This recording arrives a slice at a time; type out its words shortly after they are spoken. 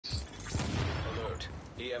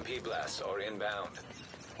EMP blasts are inbound.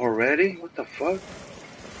 Already? What the fuck?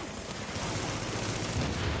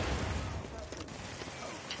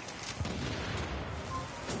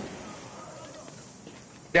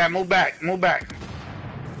 Yeah, move back, move back.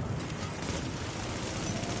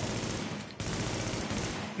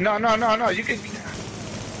 No, no, no, no, you can...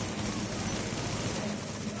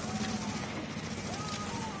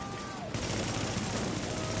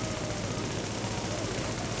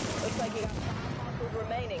 Looks like you got 5 hostiles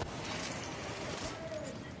remaining.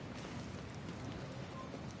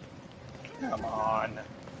 Come on.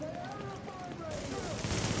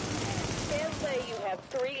 Scans say you have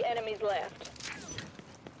 3 enemies left.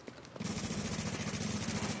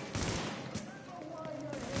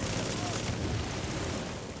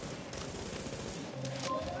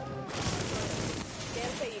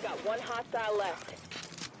 Scans say you got 1 hostile left.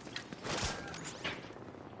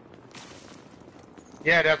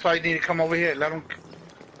 Yeah, that's why you need to come over here. Let them...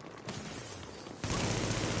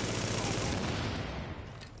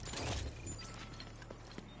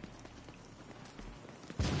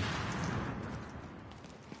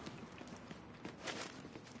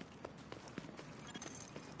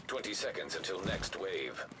 Seconds until next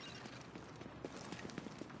wave.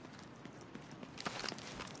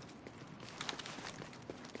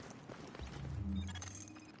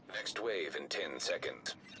 Next wave in 10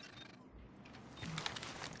 seconds.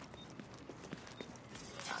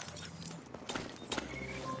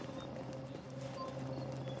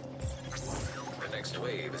 The next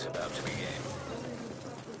wave is about to begin.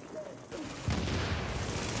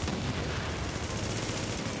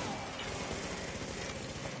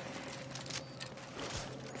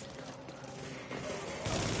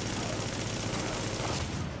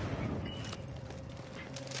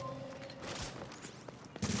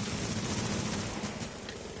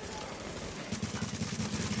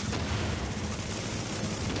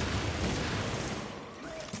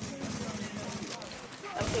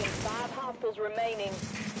 Remaining.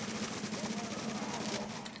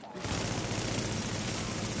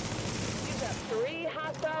 You got 3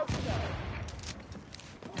 hostiles to go.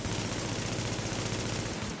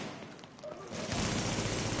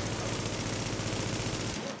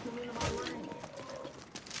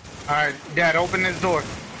 Alright, Dad, open this door.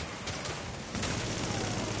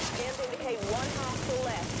 Scans indicate 1 hostile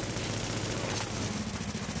left.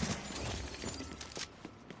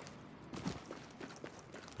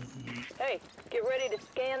 Hey, get ready to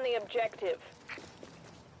scan the objective.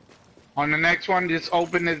 On the next one, just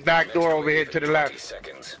open this back door over here to the left.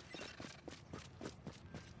 Seconds.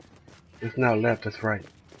 It's not left, it's right.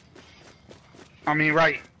 I mean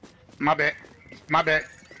right. My bad. My bad.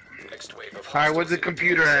 Next wave of Alright, where's the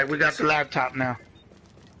computer at? We got the laptop now.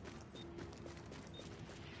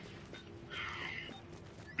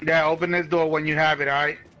 Yeah, open this door when you have it,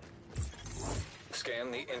 alright?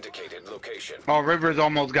 Scan the indicated location. Oh, Rivers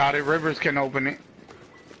almost got it. Rivers can open it.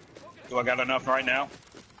 Do I got enough right now?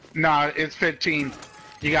 Nah, it's 15.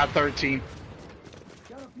 You got 13.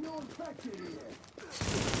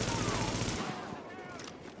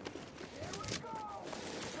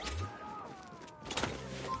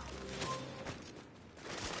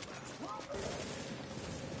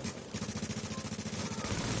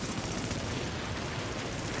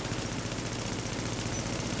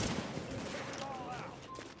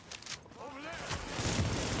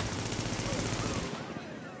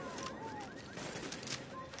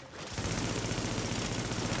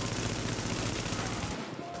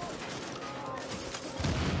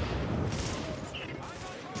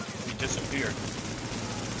 Disappeared.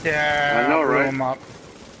 Yeah, I know, blew right? him up.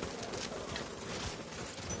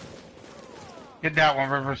 Get that one,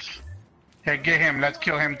 Rivers. Hey, get him. Let's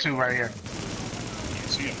kill him too right here. Can't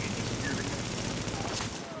see him. He disappeared again.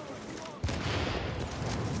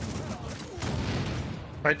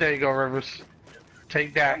 Right there you go, Rivers.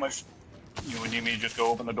 Take How that. much? You would need me to just go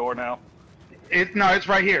open the door now? No, it's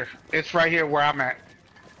right here. It's right here where I'm at.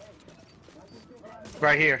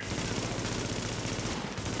 Right here.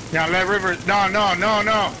 Now let Rivers. No, no, no,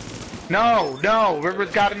 no. No, no.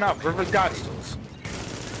 Rivers got enough. Rivers got it.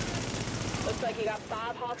 Looks like you got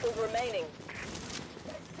 5 hostiles remaining.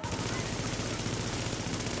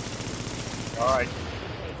 Alright.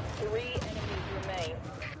 3 enemies remain.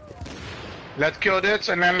 Let's kill this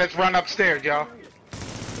and then let's run upstairs, y'all.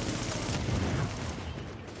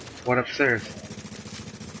 What upstairs?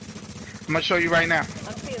 I'm gonna show you right now. I'm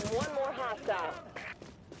seeing 1 more hostile.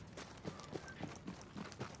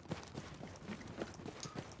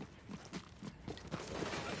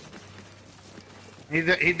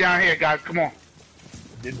 He's down here, guys. Come on.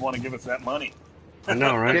 Didn't want to give us that money. I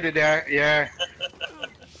know, right? Get it there. Yeah.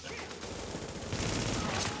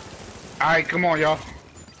 Alright, come on, y'all.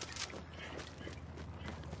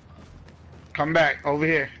 Come back over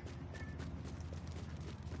here.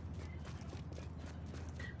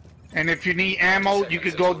 And if you need ammo, you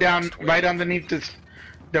could go down right underneath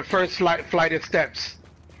the first flight of steps.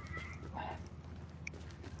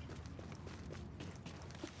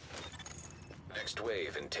 Next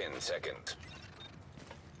wave in 10 seconds.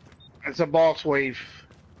 It's a boss wave.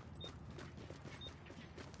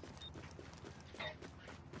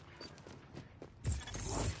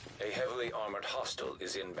 A heavily armored hostile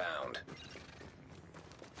is inbound.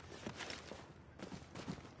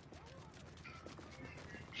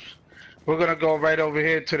 We're gonna go right over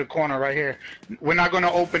here to the corner right here. We're not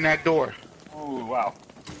gonna open that door. Oh, wow.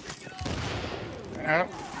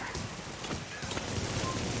 Yep.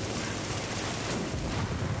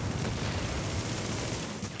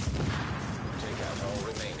 Take out all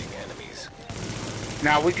remaining enemies.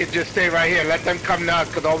 Now we could just stay right here. Let them come to us,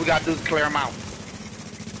 because all we gotta do is clear them out.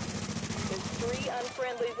 There's 3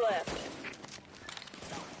 unfriendlies left.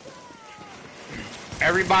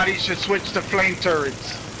 Everybody should switch to flame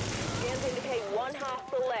turrets. Scans indicate 1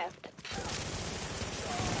 hostile left.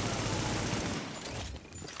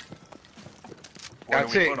 Where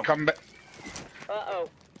That's do we it. put 'em? Come back. Uh-oh.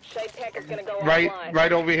 Shay Tech is gonna go Right, offline.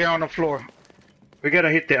 right over here on the floor. We gotta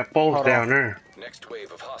hit that poles Hold down on. there. Next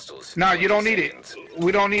wave of hostiles. No, you don't need it.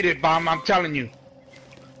 We don't need it, Bomb. I'm telling you.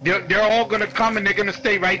 They're all gonna come and they're gonna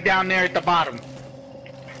stay right down there at the bottom.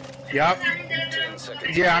 Yup. 10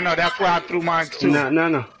 seconds. Yeah, I know. That's where I threw mine too. No.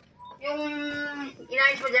 Yung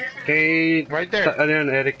inayos mo dyan sa... Kay... Right there. Ano yun,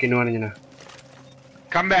 Eric, kinuha niya na.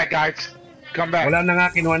 Come back, guys. Come back. Wala na nga,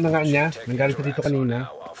 kinuha na nga niya. Tech Nanggaling sa dito interacts are kanina.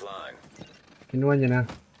 now offline. Kinuha niya na.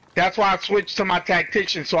 That's why I switched to my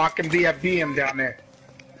tactician so I can be at BM down there.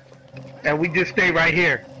 And we just stay right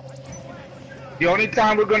here. The only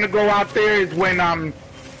time we're gonna go out there is when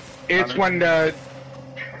it's when the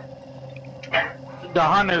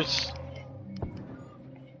hunters.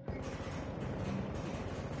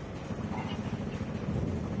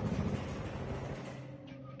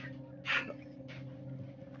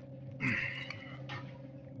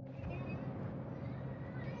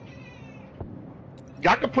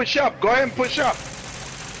 Y'all can push up. Go ahead and push up.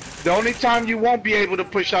 The only time you won't be able to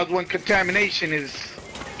push up is when contamination is.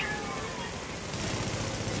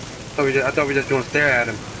 I thought we just gonna stare at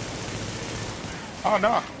him. Oh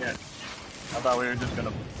no. Yeah. I thought we were just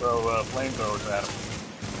gonna throw flamethrowers at him.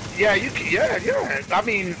 Yeah, you can. Yeah. I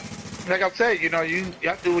mean, like I said, you know, you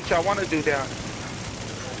have to do what y'all want to do down.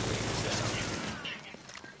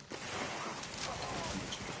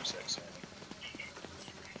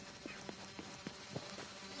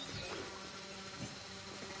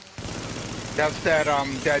 That's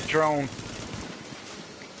that drone.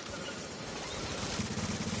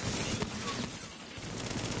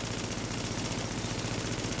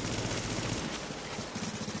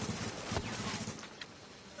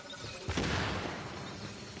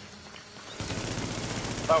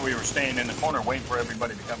 I thought we were staying in the corner waiting for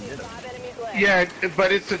everybody to come get us. 5 enemies left. Yeah,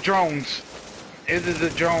 but it's the drones. It is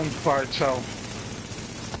the drones part, so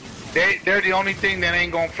they're the only thing that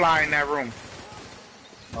ain't gonna fly in that room.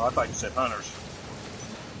 Oh, I thought you said hunters.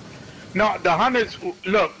 No, the hunters.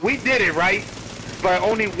 Look, we did it right, but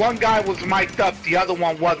only one guy was mic'd up. The other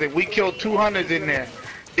one wasn't. We killed 2 hunters in there.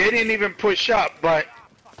 They didn't even push up, but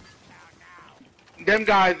them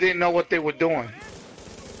guys didn't know what they were doing.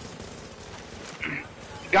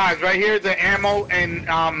 Guys, right here, the ammo and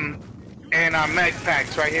med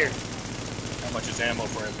packs right here. How much is ammo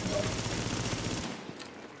for everybody?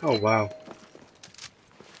 Oh, wow.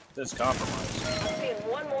 This is compromise. Seeing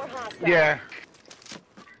 1 more hostile. Yeah.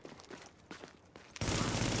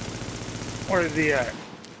 Where is he at?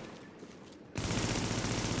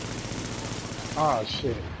 Oh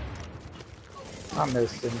shit. I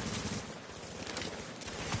missed him.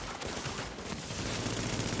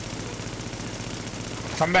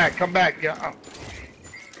 Come back, yeah.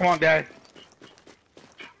 Come on, Dad.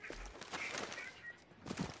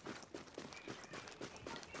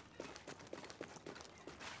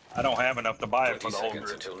 I don't have enough to buy it 20 for the whole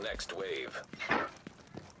seconds group. until next wave.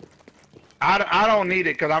 I don't need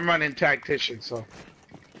it because I'm running tactician, so.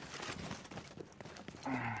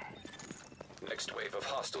 Next wave of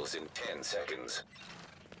hostiles in 10 seconds.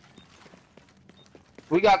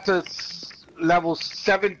 We got to level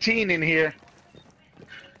 17 in here.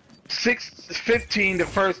 15 the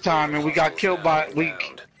first time, and we got killed by we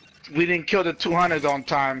didn't kill the 200 on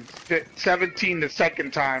time. 17 the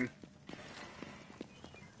second time.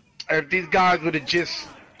 If these guys would have just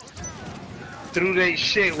threw their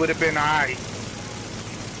shit, would have been alright.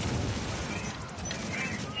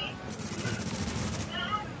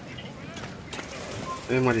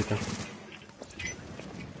 Marita.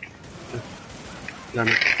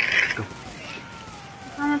 Dame. Go.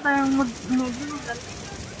 Sana tayong mag-mag-mag.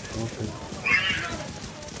 Okay.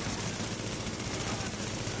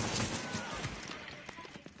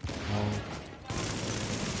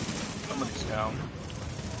 Somebody's down.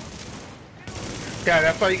 Yeah,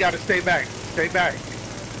 that's why you gotta stay back. Stay back.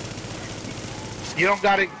 You don't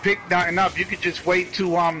gotta pick nothing up. You could just wait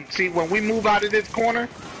to see when we move out of this corner,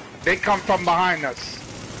 they come from behind us.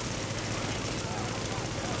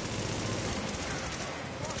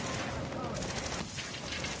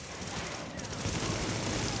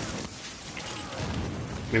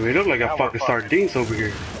 Man, we look like a fucking sardines over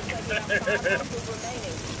here.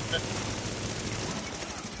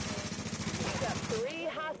 Got 3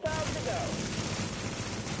 hostiles to go.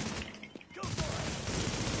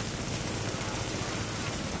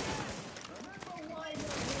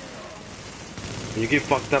 You get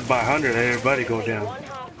fucked up by 100, everybody go down. 1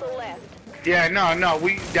 hostile left. Yeah, no,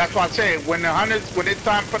 that's what I say. When it's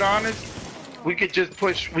time for the hunters, we could just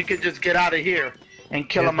push, we could just get out of here and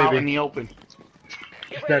kill Yes, them out baby. in the open.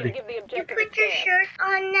 Get ready Steady. to give the You objective put your a chance. shirt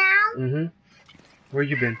on now? Mm-hmm. Where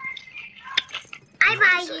you been? I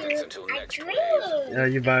buy Seconds you until a next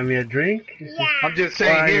drink. You buy me a drink? Yeah. I'm just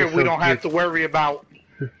saying Why are here, you we so don't have cute? to worry about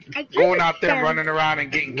I going out there them. running around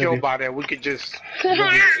and getting Love killed you. by that. We could just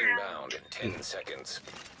Inbound in 10 seconds.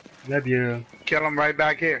 Love you. kill them right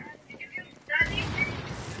back here.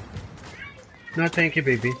 No, thank you,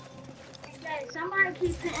 baby. Somebody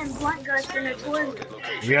keeps hitting blunt guts in the toilet. Target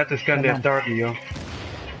location. We have to scan that target, yo.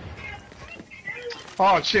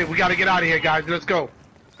 Oh shit, we gotta get out of here, guys. Let's go.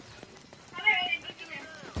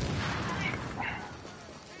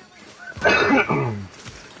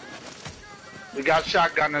 We got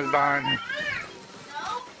shotgunners behind me.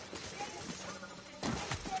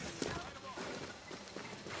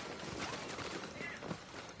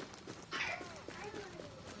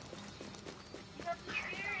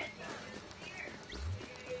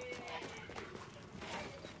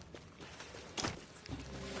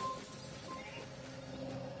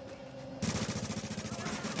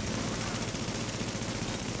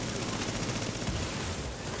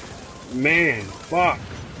 Man, fuck.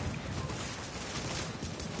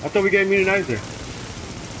 I thought we got immunizer.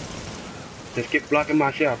 Just keep blocking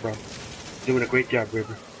my shot, bro. Doing a great job,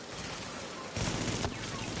 River.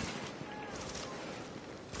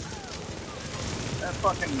 That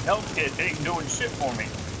fucking health kit ain't doing shit for me.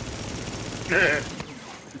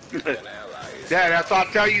 An ally is Yeah, that's why I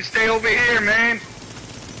tell you, stay over here, man.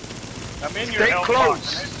 I'm in your Stay health close.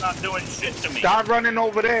 box and it's not doing shit to me. Stop running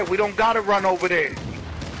over there. We don't gotta run over there.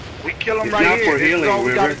 We kill them It's right not here. for This is healing, all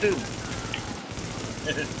we River. gotta do.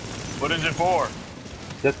 What is it for?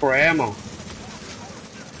 Just for ammo.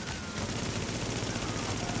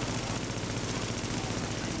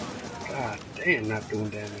 God damn, not doing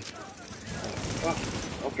damage. Fuck.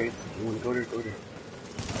 Okay, you wanna go there, go there.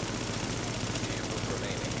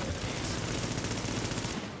 remaining.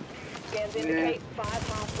 Scans indicate 5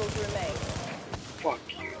 hostiles remain. Fuck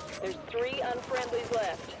you. There's 3 unfriendlies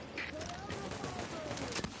left.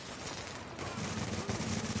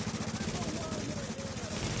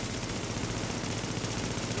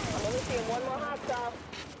 I'm only seeing 1 more hostile.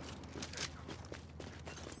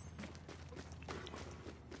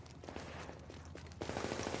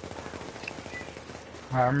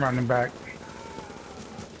 Alright, I'm running back.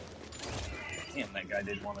 Damn, that guy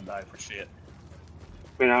didn't want to die for shit.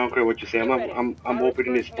 Man, I don't care what you say. Get ready. I'm Virus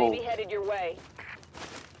opening this boost may poll. be headed your way.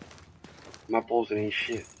 My polls ain't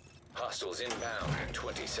shit. Hostiles inbound in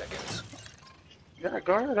 20 seconds. Yeah,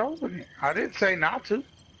 go ahead, open it. I didn't say not to.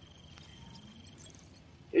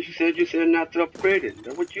 Yes, you said not to upgrade it.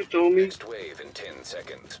 That's what you told me. Next wave in 10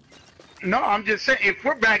 seconds. No, I'm just saying, if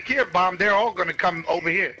we're back here, Bomb, they're all gonna come over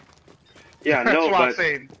here. Yeah, I That's know, what I'm but,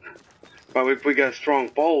 saying. but if we got strong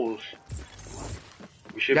polls,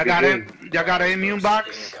 we should Y'all be got good. y'all got an immune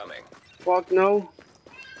box? Incoming. Fuck no.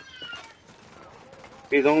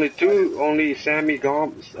 There's only 2, only Sammy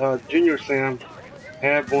Gomes, Junior Sam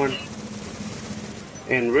have one,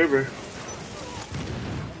 and River.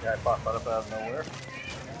 Guy popped up out of nowhere.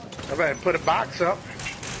 I better put a box up.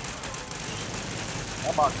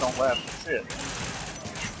 That box don't last for shit.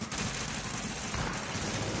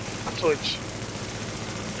 Switch.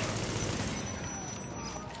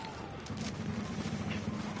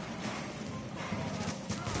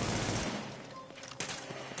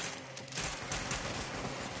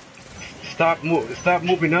 Stop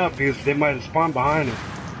moving up because they might spawn behind us.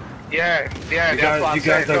 Yeah, You that's guys- what I'm you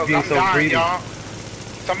guys saying. are being I'm so dying, greedy. y'all.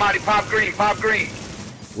 Somebody pop green, pop green.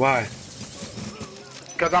 Why?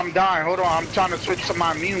 Because I'm dying. Hold on, I'm trying to switch to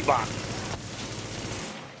my immune box.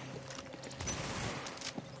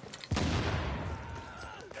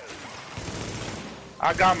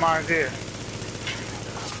 I got mine here.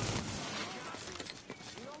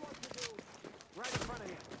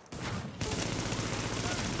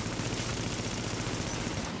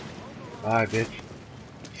 Bye, bitch.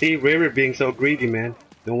 See, River being so greedy, man.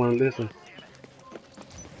 Don't want to listen.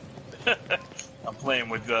 I'm playing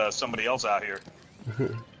with somebody else out here.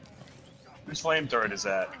 Whose flame turret is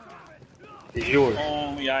that? It's yours.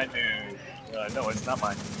 Only I knew. No, it's not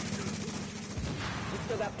mine. We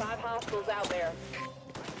still got 5 hostiles out there.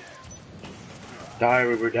 Die,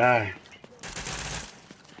 River, die.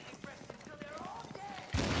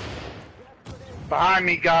 Behind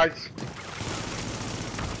me, guys.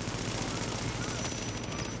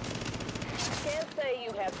 Can't say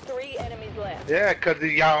you have 3 enemies left. Yeah, cause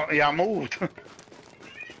y'all moved.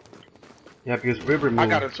 Yeah, because River moved. I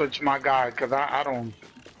gotta switch my guy, cause I don't.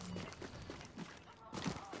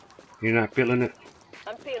 You're not feeling it?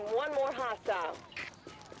 I'm seeing one more hostile.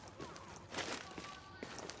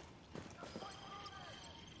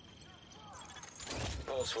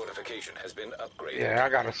 Pulse fortification has been upgraded. Yeah, I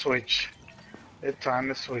gotta switch. It's time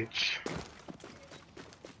to switch.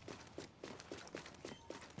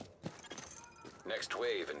 Next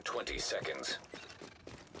wave in 20 seconds.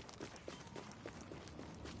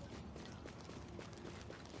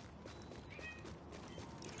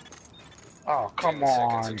 Oh, come 10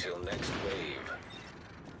 seconds on. until next wave.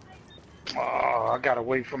 Oh, I gotta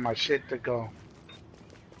wait for my shit to go.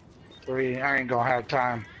 3, I ain't gonna have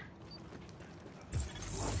time.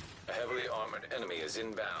 A heavily armored enemy is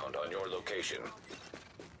inbound on your location.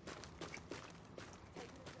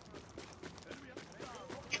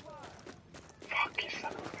 Fuck, you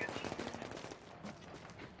son of a bitch.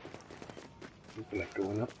 You feel like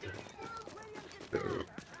going up there.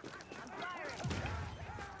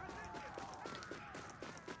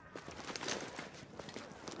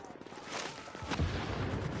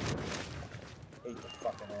 Hate the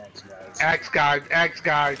fucking axe, guys. Axe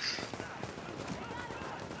guys.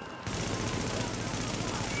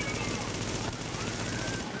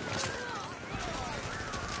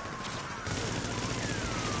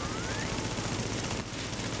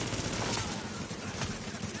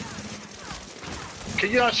 Can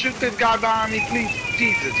y'all shoot this guy behind me, please?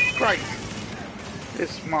 Jesus Christ.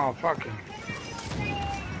 This motherfucker.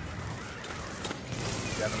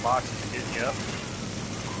 Got the boxes to hit you up.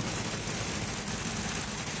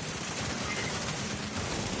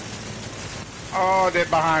 Oh, they're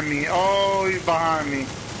behind me. Oh, he's behind me.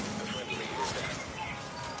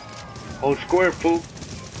 Hold square, fool.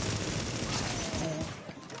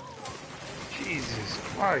 Jesus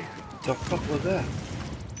Christ. The fuck was that?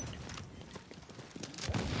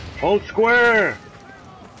 Hold square!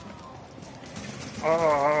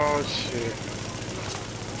 Oh, shit.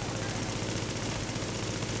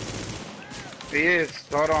 He is.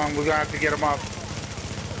 Hold on, we're gonna have to get him up.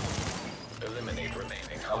 Eliminate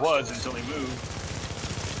remaining I was until he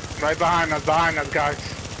moved. Right behind us, guys.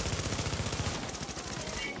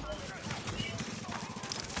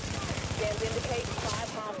 Scans indicate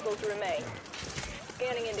 5 hostiles remain.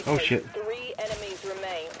 Scanning indicates Oh, shit. 3 enemies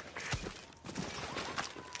remain.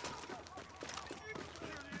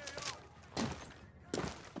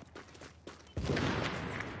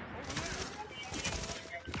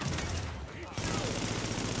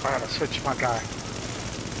 I gotta switch my guy.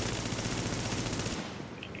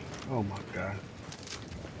 Oh my god.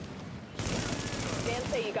 Scans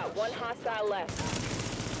say you got 1 hostile left.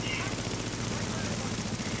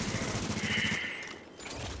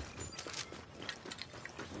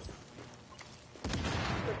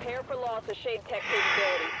 Prepare for loss of Shade Tech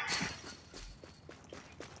capability.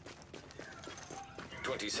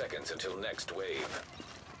 20 seconds until next wave.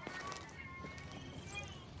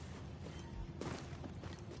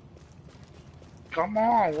 Come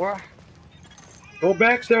on, what? Go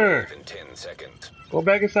back there! Wave in 10 seconds. Go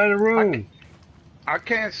back inside the room! I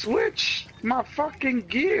can't switch my fucking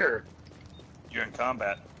gear. You're in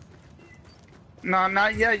combat. No,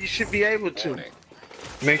 not yet. You should be able to. Warning.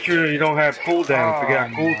 Make sure you don't have cooldown. If you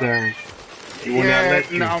got Oh, cooldown, you will not Yeah,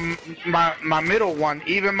 let you. no, my middle one.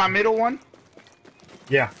 Even my middle one?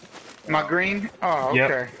 Yeah. My green? Oh, okay.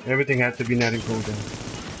 Yep. Everything has to be not in cooldown.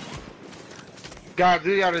 Guys,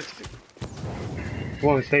 we gotta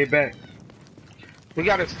Stay back.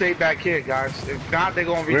 stay back here, guys. If not, they're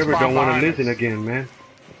gonna respawn River don't want to behind listen us. again, man.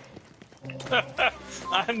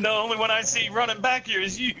 I'm the only one I see running back here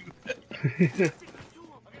is you.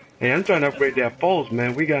 Hey, I'm trying to upgrade that pulse,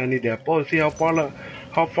 man. We gotta need that pulse. See how far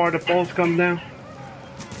the pulse comes down?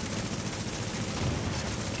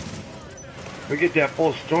 We get that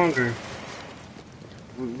pulse stronger,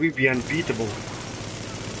 we be unbeatable.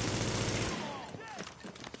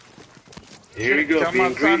 Here you go, Tell being my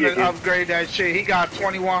son greedy to again. upgrade that shit. He got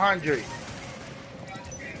 2100.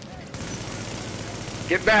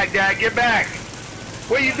 Get back, Dad. Get back.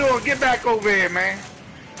 What you doing? Get back over here, man.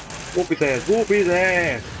 Whoop his ass. Whoop his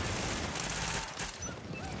ass.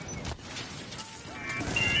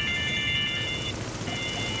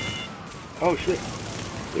 Oh shit.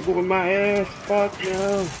 They whooping my ass. Fuck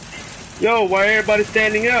no. Yo, why everybody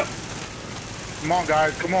standing up? Come on,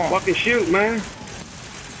 guys. Come on. Fucking shoot, man.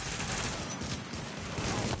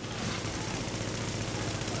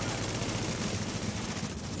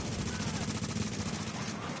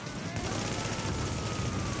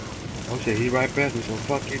 Oh shit, he right past me, so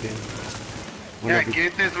fuck you then. Yeah,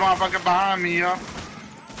 get this motherfucker behind me, yo.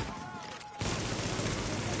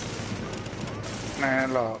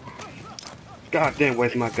 Man, look. Goddamn,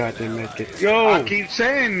 where's my goddamn medkit? I Yo! keep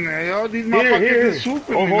saying, yo, these Here, motherfuckers here. is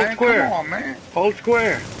swooping Oh, me, hold man. square. Come on, man. Hold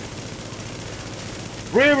square.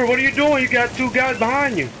 River, what are you doing? You got two guys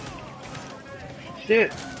behind you.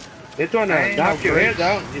 Shit. They're trying to Ain't knock no your heads glitch.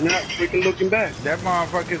 out. You're not freaking looking back. That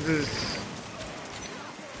motherfuckers is...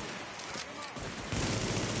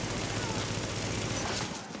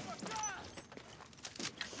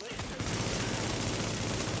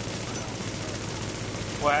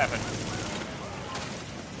 What happened?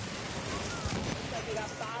 You got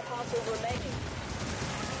 5 hostiles remaining.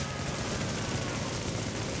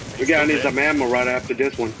 We gotta need some ammo right after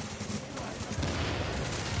this one.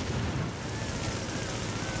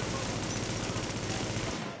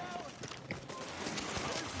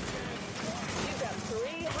 You've got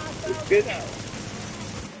 3 hostiles Bitch. to go.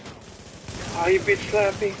 Oh, you bitch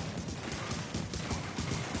slappy.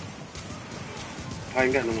 I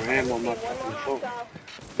ain't got no more ammo on my One more fucking phone. hostile.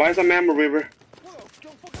 Buy some ammo, River.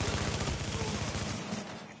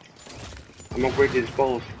 I'm gonna break these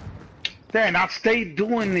poles. Damn, I stayed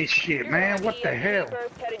doing this shit, man. What the hell?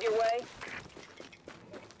 First headed your way.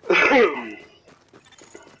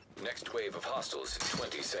 Next wave of hostiles in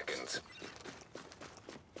 20 seconds.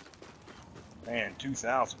 Man,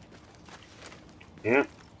 2,000. Yeah,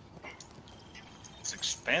 It's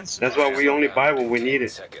expensive. that's why we only buy what we 10 need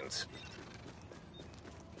it. seconds.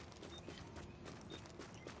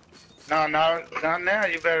 No, not now.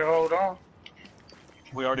 You better hold on.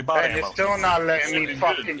 We already bought And ammo. it's still not letting me Should be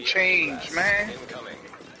fucking good. change, man. Incoming.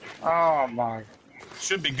 Oh, my.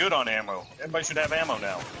 Should be good on ammo. Everybody should have ammo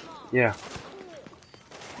now. Yeah.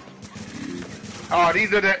 Oh,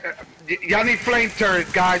 these are the... Y'all need flame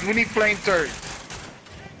turrets, guys. We need flame turrets.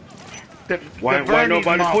 Why burn these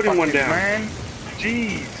nobody putting one motherfuckers, down? Man.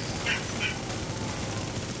 Jeez.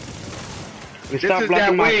 They This stop is blocking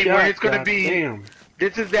that my wave where shot, it's gonna God be- damn.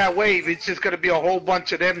 This is that wave. It's just gonna be a whole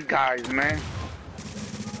bunch of them guys, man.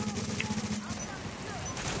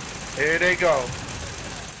 Here they go.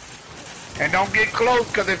 And don't get close,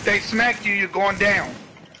 because if they smack you, you're going down.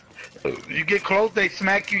 You get close, they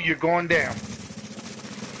smack you, you're going down.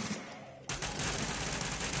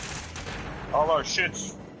 All our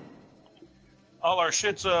shit's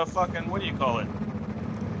fucking, what do you call it?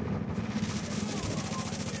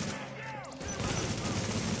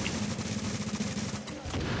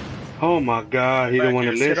 Oh my God, he don't Back want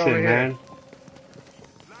to here, sit over listen, here. man.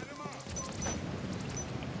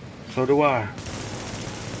 So do I.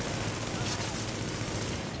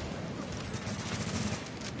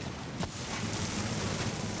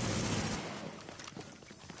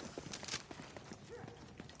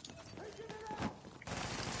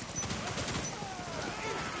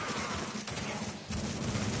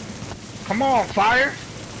 Come on, fire.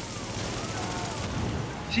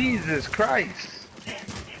 Jesus Christ.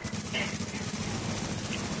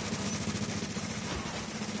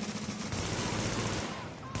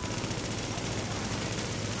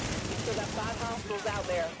 Still got 5 hostiles out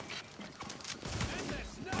there.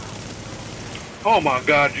 Oh my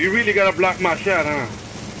God, you really gotta block my shot, huh?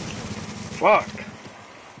 Fuck.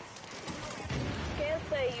 Scans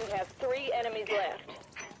say you have 3 enemies left.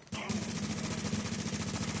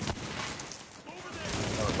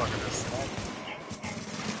 Motherfucker just smacked.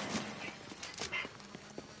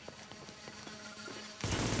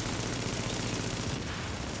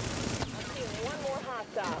 I'm seeing 1 more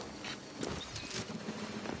hostile.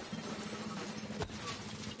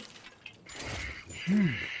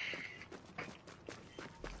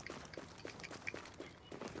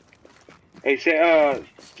 Hey, say,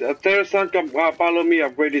 third son, come follow me,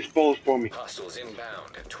 upgrade these poles for me. Hostiles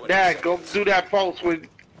inbound in 20 Dad, seconds. go do that post with...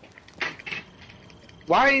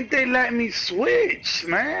 Why ain't they letting me switch,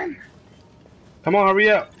 man? Come on, hurry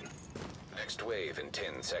up. Next wave in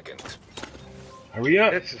 10 seconds. Hurry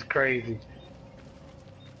up. This is crazy.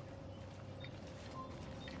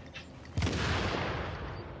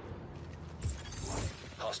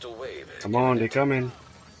 hostile wave. Come on, they coming.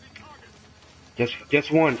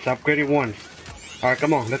 Just one. Stop upgrading one. Alright,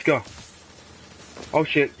 come on, let's go. Oh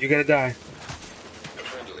shit, you're gonna die.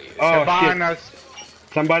 Friendly is Oh Behind shit. us.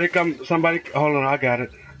 Somebody, hold on, I got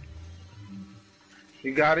it.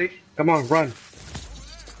 You got it? Come on, run.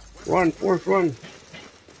 Run, Force, run.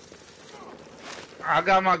 I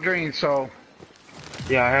got my green, so.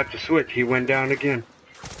 Yeah, I had to switch. He went down again.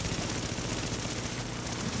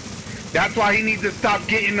 That's why he needs to stop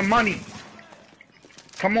getting the money.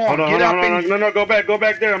 Come on, Hold on, get hold up on, and... no, go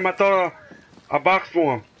back there. I'm gonna throw a box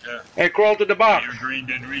for him. Yeah. Hey, crawl to the box. Your green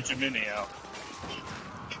didn't reach him anyhow.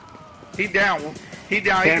 He down. He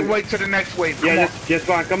down. He Damn. can wait till the next wave. Come Yeah, on. just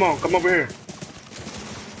fine. Come over here.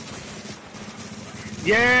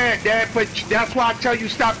 Yeah, but that's why I tell you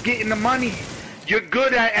stop getting the money. You're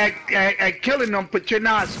good at killing them, but you're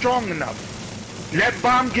not strong enough. Let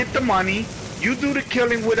Bomb get the money. You do the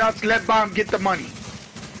killing with us. Let Bomb get the money.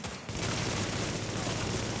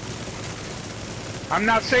 I'm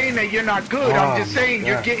not saying that you're not good. I'm just saying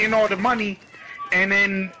you're getting all the money, and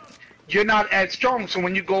then you're not as strong. So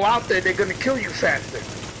when you go out there, they're gonna kill you faster.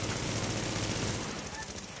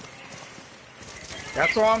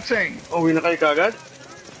 That's all I'm saying. Oh, we na kayo kagad?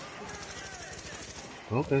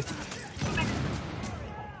 Okay.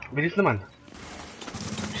 Bilis naman.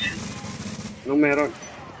 No meron.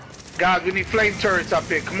 Guys, we need flame turrets up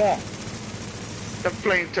here. Come on. The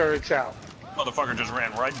flame turrets out. Motherfucker just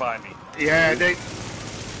ran right by me. Yeah, they...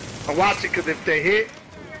 And watch it, because if they hit,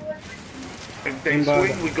 if they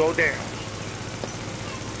swing, we go down.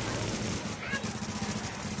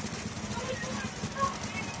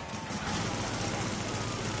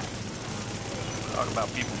 Talk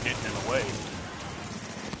about people getting in the way.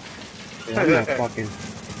 Yeah, I'm not fucking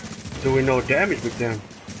doing no damage with them.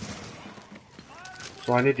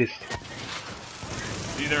 So I need this.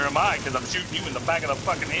 Neither am I, because I'm shooting you in the back of the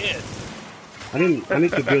fucking head. I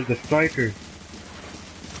need to build a striker.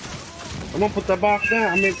 I'm gonna put that box down.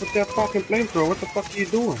 I mean, put that fucking flamethrower. What the fuck are you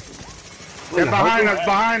doing? They're behind us,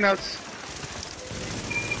 behind us.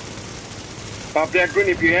 Pop that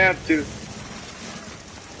grenade if you have to.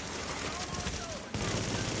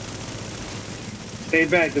 Stay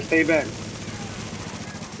back, just stay back.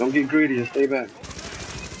 Don't get greedy, just stay back.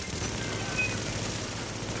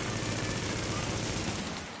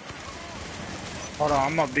 Hold on,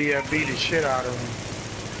 I'm gonna beat the shit out of him.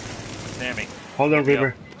 Sammy. Hold on,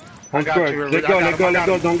 River. Hold square. Let go.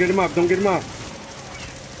 Don't get him up,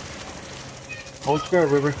 Hold square,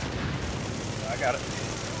 River. I got it.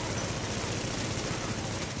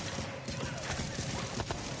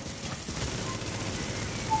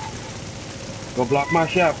 Go block my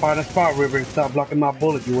shot. Find a spot, River. Stop blocking my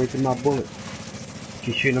bullet. You're wasting my bullet.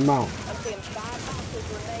 Keep shooting them out. I'm seeing 5 hostiles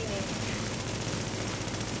remaining.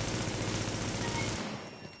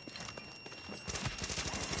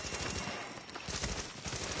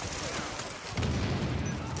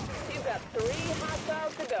 You've got 3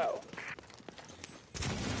 hostiles to go.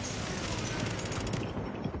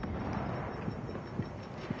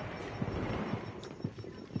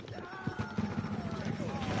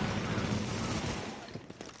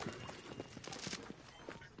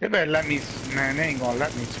 They better let me, man, they ain't gonna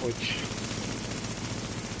let me switch.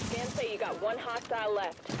 Scan say you got 1 hostile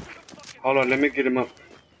left. Hold on, let me get him up.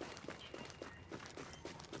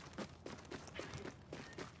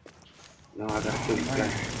 No, I gotta shoot this guy.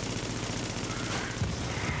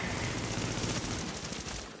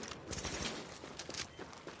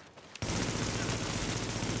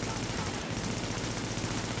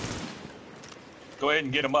 Go ahead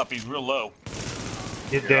and get him up. He's real low.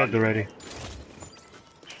 He's dead already.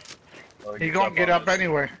 Oh, He gonna get up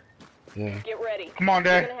anyway. Yeah. Get ready. Come on,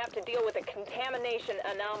 You're Dad. gonna have to deal with a contamination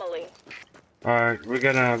anomaly. Alright, we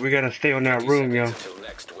gotta stay on that 30 room, yo. seconds until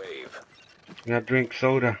next wave. We gotta drink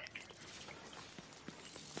soda.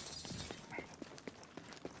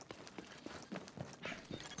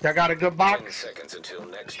 Y'all got a good 10 box? seconds until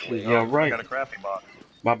next wave. Yeah, I right. got a crappy box.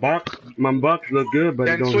 My box look good, but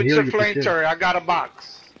it Then don't switch heal to you for flame shit. turret. I got a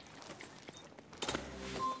box.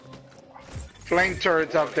 Flame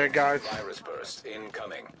turrets up there, guys. Virus burst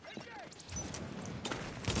incoming.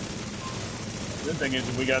 Good thing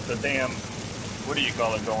is we got the damn, what do you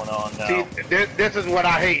call it going on now? See, this is what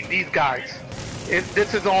I hate, these guys.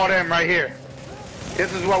 This is all them right here.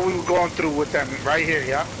 This is what we were going through with them right here,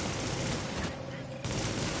 yeah?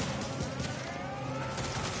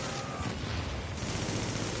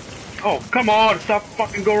 Oh, come on, stop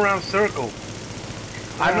fucking going around circle.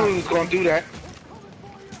 I knew he was gonna do that.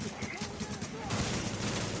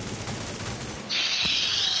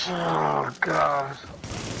 Oh, God.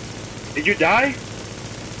 Did you die?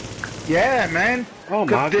 Yeah, man. Oh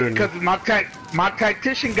my goodness. Because my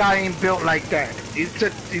tactician guy ain't built like that.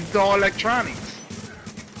 He's all electronics.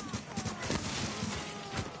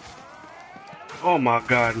 Oh my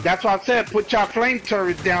god. That's why I said put your flame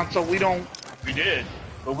turrets down so we don't. We did,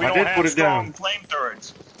 but we I don't did have put it strong down. flame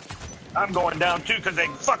turrets. I'm going down too because they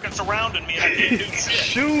fucking surrounded me and I can't do shit.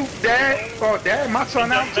 Shoot, Dad. Oh, Dad, my It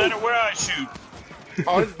son out doesn't too. matter where I shoot.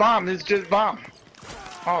 Oh, it's bomb. It's just bomb.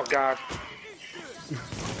 Oh God.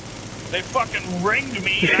 They fucking ringed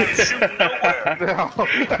me and I was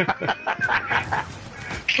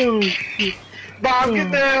shooting nowhere. Bob,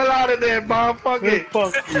 get the hell out of there, Bob. Fuck it.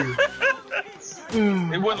 Fuck you.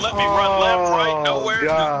 They wouldn't let me run left, right, nowhere.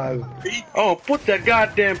 God. Oh, put that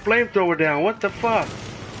goddamn flamethrower down. What the fuck?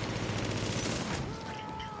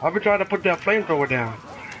 I've been trying to put that flamethrower down.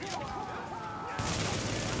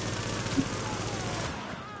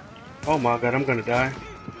 Oh my god, I'm gonna die.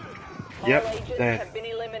 All Yep, agents dead. have been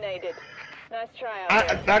eliminated. Nice try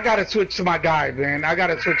out there. I gotta switch to my guy, man. I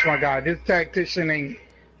gotta switch to my guy. This tactician ain't.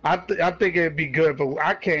 I think it'd be good, but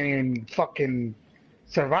I can't even fucking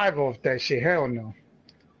survive off that shit. Hell no.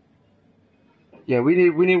 Yeah, we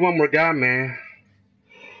need one more guy, man.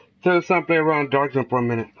 Tell us something, play around Dark Zone for a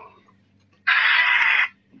minute.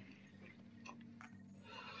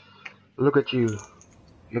 Look at you.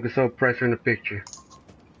 Looking so pressure in the picture.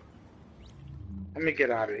 Let me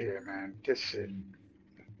get out of here, man. This shit.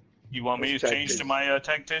 You want me to change to my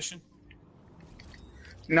tactician?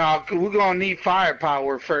 No, we're gonna need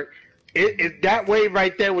firepower for it. That wave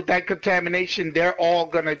right there with that contamination, they're all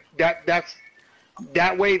gonna.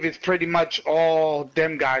 That wave is pretty much all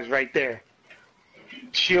them guys right there.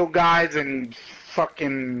 Shield guys and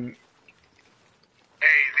fucking. Hey,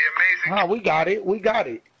 the amazing. Oh, we got it. We got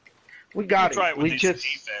it. We got Try it. it with We this just.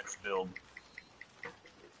 defense build.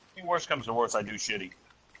 If worst comes to worst, I do shitty.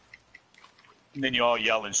 And then you all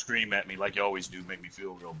yell and scream at me like you always do, make me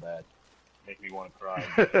feel real bad. Make me want to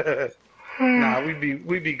cry. Nah, we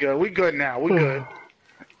be good. We good now. We good.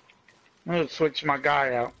 I'm gonna switch my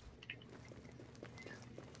guy out.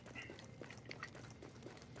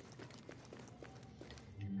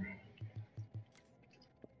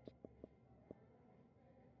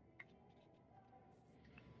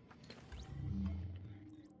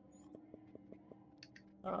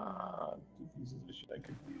 Two pieces of shit I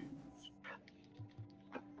could use.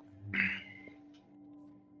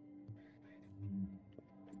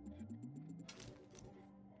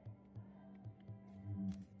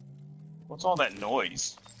 What's all that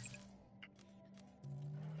noise?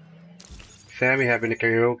 Sammy having a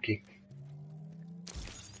karaoke.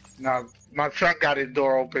 Now, my son got his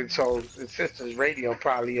door open, so his sister's radio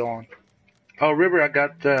probably on. Oh, River, I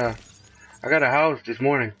got a house this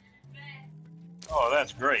morning. Oh,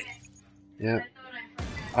 that's great. Yeah.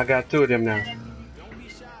 I got 2 of them now.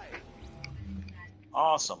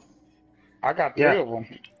 Awesome. I got 3 of them.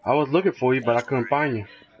 I was looking for you, but I couldn't find you.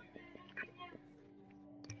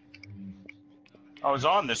 I was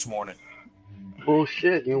on this morning.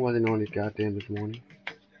 Bullshit, you wasn't on this goddamn this morning.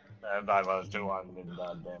 I was too on the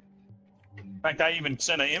goddamn. In fact, I even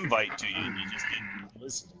sent an invite to you, and you just didn't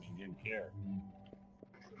listen to me. You didn't care.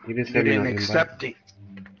 You didn't You send me didn't no invite. accept it.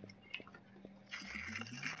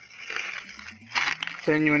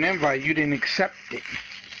 Send you an invite, you didn't accept it.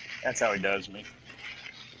 That's how he does me.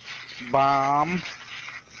 Bomb.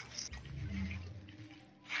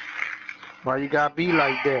 Why you gotta be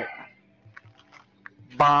like that?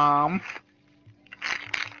 Bomb.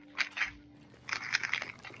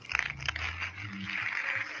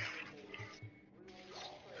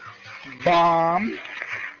 Bomb.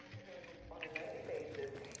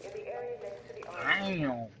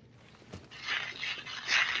 Damn.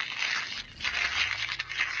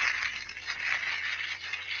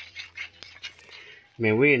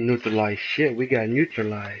 Man, we ain't neutralized shit. We got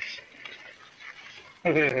neutralized.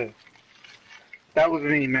 That was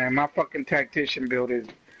me, man. My fucking tactician build is,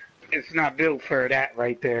 it's not built for that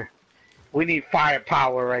right there. We need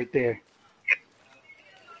firepower right there.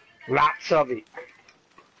 Lots of it.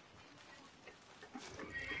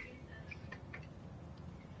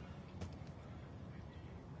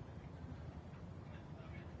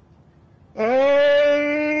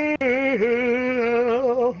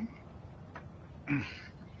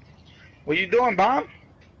 What you doing, Bob?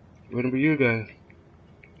 What about you guys?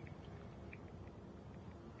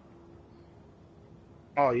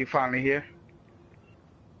 Oh, you finally here?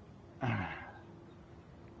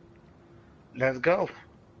 Let's go.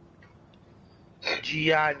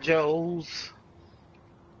 G.I. Joes.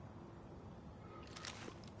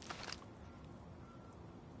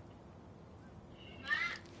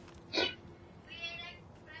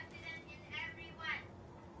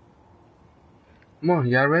 Come on,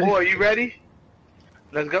 y'all ready? Boy, you ready?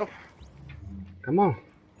 Let's go. Come on.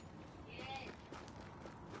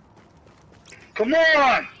 Come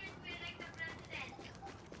on!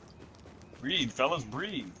 Breathe, fellas,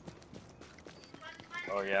 breathe.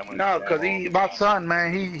 Oh yeah, I'm gonna No, grab cause all- my son,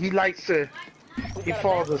 man, he likes to, We've he got a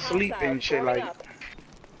falls massive asleep hostile and shit forming like. up.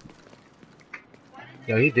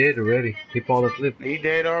 Yeah, he did already. He fall asleep. He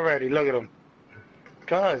dead already. Look at him.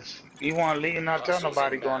 Cause he want to leave and not tell Hostiles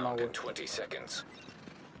nobody going inbound nowhere. in 20 seconds.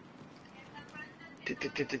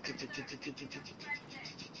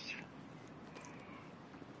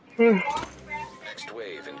 Next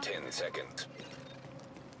wave in 10 seconds.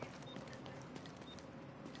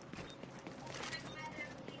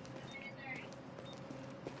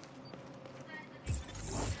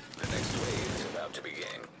 The next wave is about to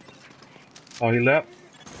begin. Oh, he left?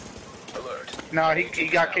 Alert. No, he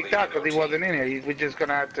got kicked out because he wasn't in here. We're just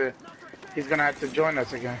gonna have to. He's gonna have to join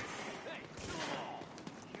us again.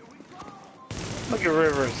 Look at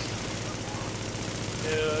Rivers.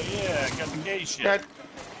 Hell yeah, I got the gay shit.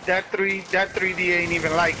 That 3D ain't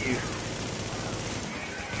even like you.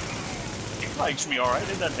 He likes me alright,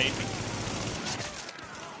 it doesn't hate me.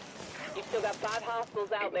 You've still got 5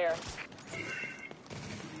 hostiles out there.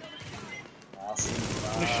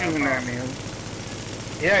 Who's shooting at me?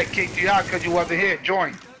 Yeah, it kicked you out because you wasn't here.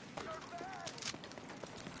 Join.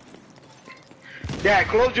 Dad,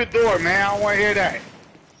 close your door, man. I don't want to hear that.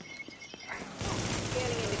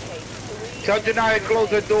 Scanning indicates 3 Tell Janaya to close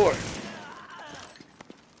her door.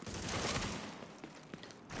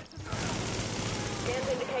 Scans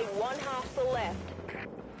indicate 1 hostile left.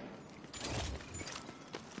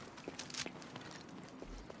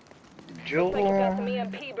 Looks like you've got some Joel.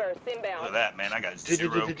 EMP bursts Look at inbound. that, man, I got 0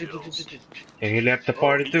 kills. And he left the Oh,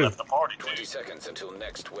 party he too. left the party 20 too. seconds until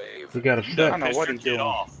next wave. We got I upset. don't know what Pissed he's your kid doing.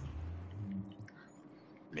 off.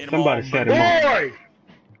 Made him Somebody all set blue. him up. Boy!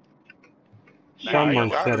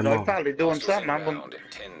 Someone I set don't him know. He's up. probably doing Hostiles something. I'm gonna, inbound in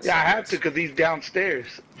 10 yeah, I have to seconds. because he's downstairs.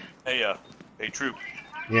 Hey, hey, Troop.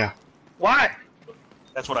 Yeah. Why?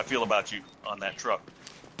 That's what I feel about you on that truck.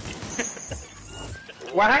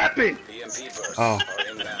 What happened? EMP bursts Oh. are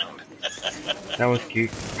inbound. That was cute.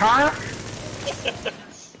 Huh?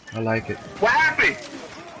 I like it. What happened?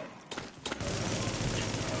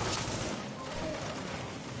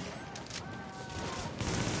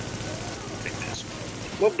 Take this.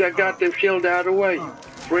 Whoop that goddamn shield out of the way.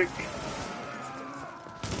 Frick.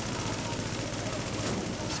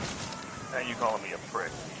 Now you calling me a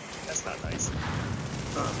prick. That's not nice.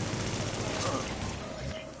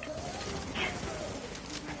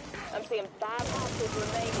 I'm seeing 5 hostiles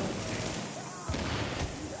remaining.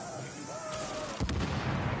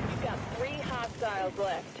 You've got 3 hostiles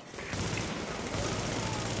left.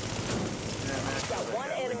 You've got 1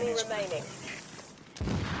 enemy remaining.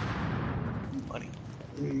 Money.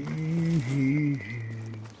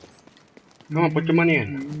 Come on, put your money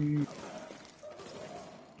in.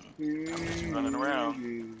 I'm just running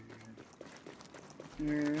around.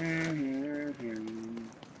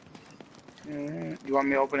 You want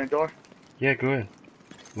me to open the door? Yeah, go ahead.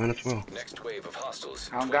 Might as well. Next wave of hostiles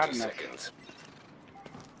I in don't got 20 enough. seconds.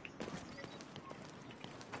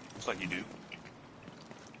 Looks like you do.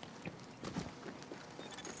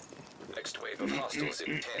 Next wave of hostiles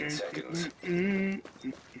in 10 seconds.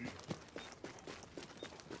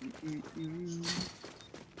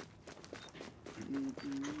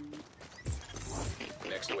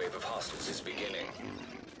 Next wave of hostiles is beginning.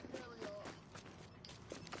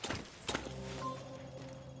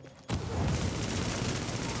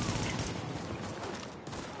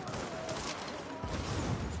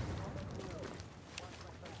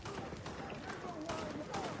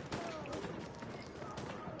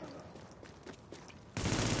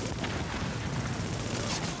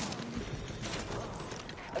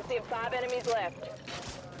 I'm seeing 5 enemies left.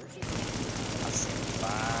 I see 5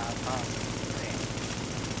 hostiles.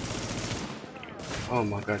 Oh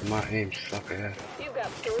my god, my aim suck ass. You've got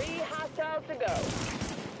 3 hostiles to go.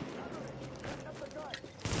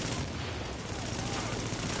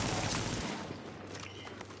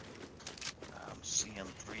 I'm seeing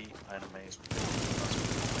 3 enemies.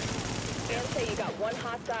 Scans say you got 1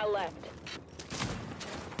 hostile left.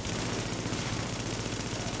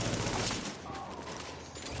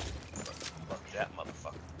 Fuck that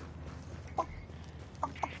motherfucker.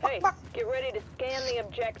 Hey, get ready to scan the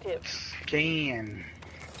objective. Scan.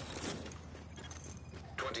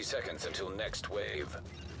 20 seconds until next wave.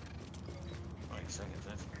 20 seconds.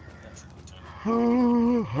 That's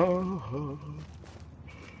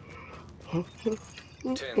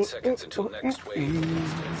 10 seconds until next wave of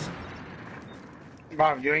hostiles.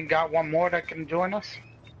 Bob, you ain't got one more that can join us?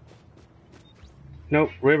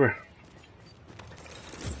 Nope, River.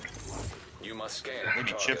 You must scan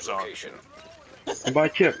Maybe target Chip's on. location.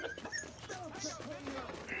 Invite Chip.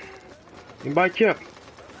 Invite Chip.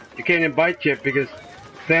 You can't invite Chip because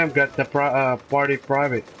Sam got the party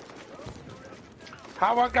private.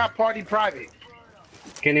 How I got party private?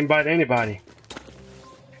 Can't invite anybody.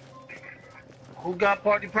 Who got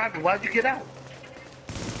party private? Why'd you get out?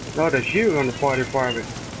 No, that's you on the party private.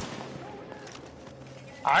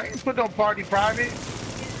 I didn't put no party private.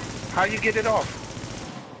 How you get it off?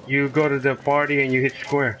 You go to the party and you hit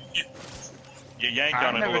square. You yanked I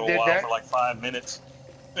on it a never little did while that. for like 5 minutes.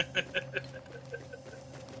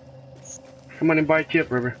 Come on, invite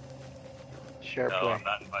Chip, River. Sure No, play. I'm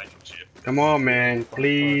not inviting Chip. Come on, man,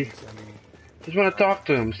 please. Just want to talk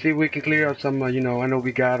to him, see if we can clear up some, you know, I know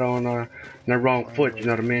we got on the wrong foot, you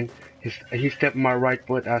know what I mean? He stepped on my right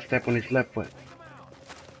foot, I step on his left foot.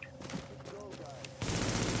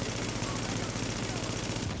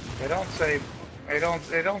 They don't say. They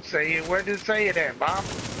don't say it. Where does it say it at, Bob?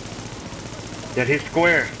 That hit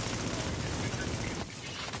square.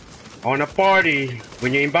 On a party,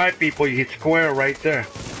 when you invite people, you hit square right there.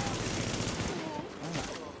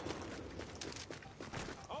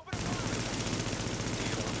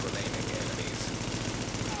 Remaining enemies.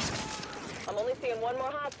 I'm only seeing one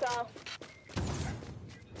more hostile.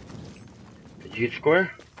 Did you hit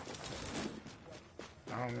square?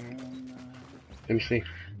 Let me see.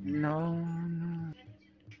 No.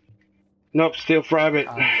 Nope, still private.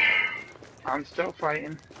 I'm still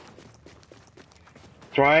fighting.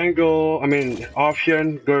 Option,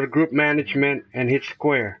 go to group management and hit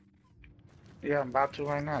square. Yeah, I'm about to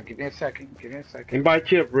right now. Give me a second. Give me a second. Invite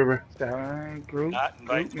Chip, River. Group Not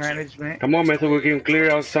inviting Chip. management. Come on, man, so we can clear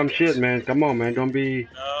out some shit, man. Come on, man, don't be...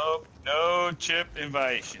 No Chip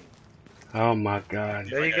invitation. Oh, my God.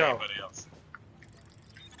 There you Like go. anybody else.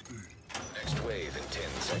 Next wave in 10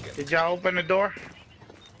 seconds. Did y'all open the door?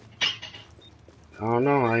 I don't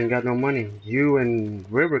know, I ain't got no money. You and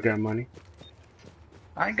River got money.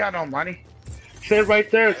 I ain't got no money. Said right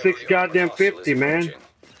there, 6 Priority goddamn hostile is 50, man. approaching.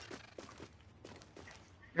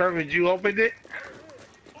 Reverend, you opened it?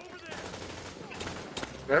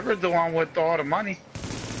 Reverend's the one with all the money.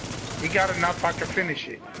 He got enough, I can finish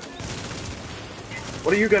it.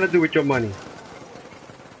 What are you gonna do with your money?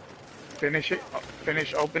 Finish it.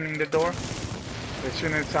 Finish opening the door. As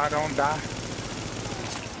soon as I don't die.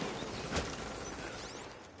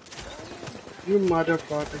 You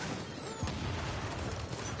motherfucker.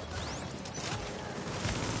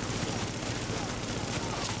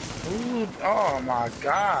 Ooh, oh my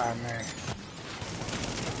God, man.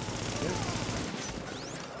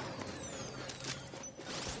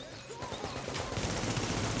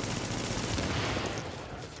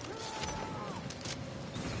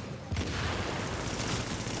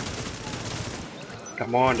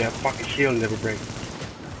 Come on, that fucking shield never breaks.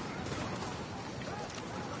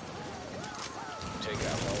 Take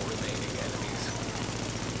out all remaining enemies.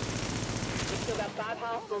 We still got 5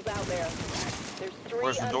 hostiles out there. There's 3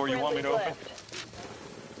 Where's the door you want me to open? left.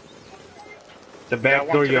 The That back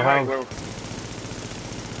one door to of your the right, house. bro.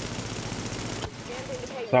 Scans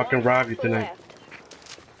indicate So I can one rob you hostile tonight. left.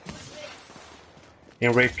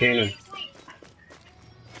 And rape Canaan.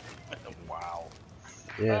 Wow.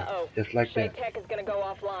 Yeah, Uh-oh. just like Shade that. Tech is gonna go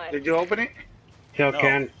offline. Did you open it? Tell No, I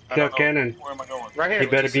don't know. Cannon, Where am I going? Right he here.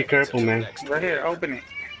 better be 20 seconds careful, until man. next Right here. wave. Open it.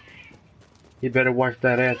 He better watch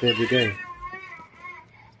that ass every day.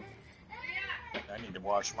 I need to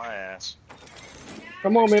wash my ass.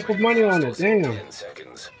 Come on, man, put money on it. Hostiles in Damn. 10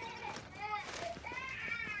 seconds.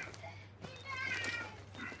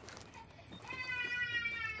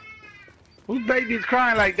 Whose baby's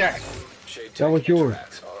crying like that? Shade That was Tech yours.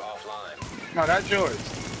 tracks are offline. No, that's yours.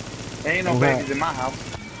 There ain't no Okay. babies in my house.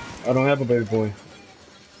 I don't have a baby boy.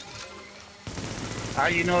 How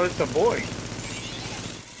you know it's a boy?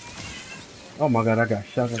 Oh my God, I got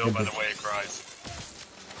shot. Tell by the way it cries.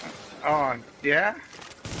 Oh, yeah?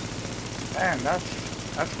 Man,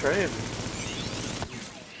 that's crazy.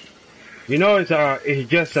 You know it's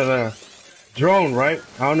just a drone, right?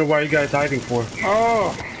 I don't know why you guys hiding for.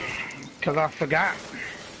 Oh, because I forgot.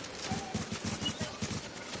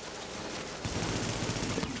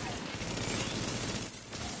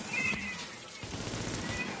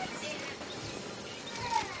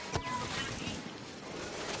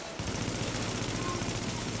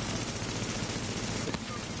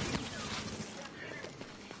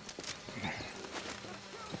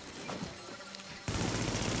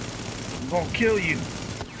 I'm going to kill you.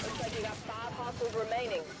 Looks like you got 5 hostiles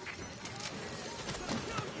remaining.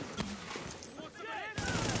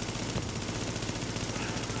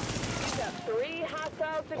 You got 3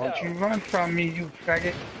 hostiles rounds to Don't go. you run from me, you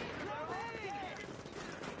faggot.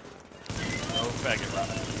 No faggot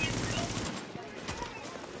running.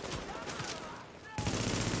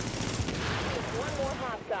 One more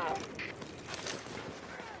hostile.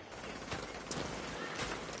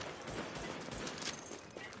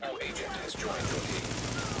 New agent has joined your team.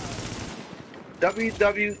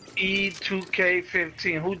 WWE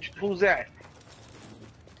 2K15. Who's that?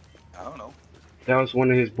 I don't know. That was one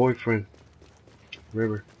of his boyfriend,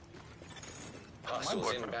 River. Hostiles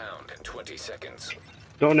boyfriend. inbound in 20 seconds.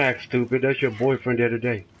 Don't act stupid. That's your boyfriend the other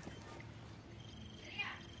day.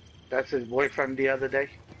 That's his boyfriend the other day.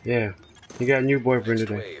 Yeah, he got a new boyfriend Next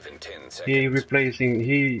today. wave in 10 seconds. He replacing.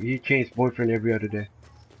 He changed boyfriend every other day.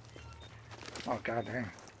 Oh goddamn.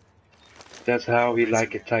 That's how he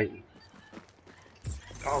like it tight.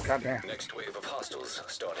 Oh goddamn. Next wave of hostiles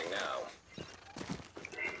starting now.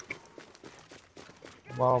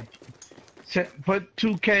 Well, put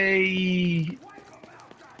 2K.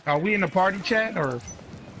 Are we in the party chat or?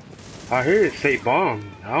 I heard it say bomb.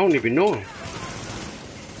 I don't even know him.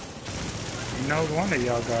 You know one of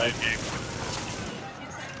y'all guys. Okay.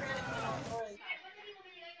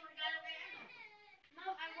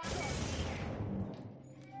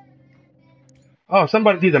 Oh,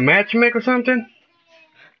 somebody did a matchmake or something?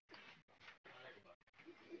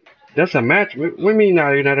 That's a match. What do you mean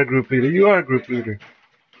now you're not a group leader? You are a group leader.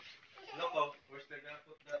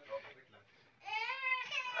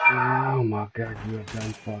 Oh my god, you a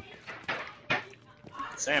dumb fuck.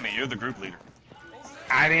 Sammy, you're the group leader.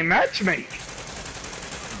 I didn't matchmake.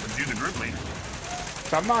 But you're the group leader.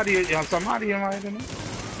 Somebody invited me.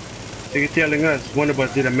 So you're telling us one of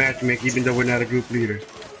us did a matchmake even though we're not a group leader?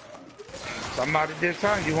 Somebody did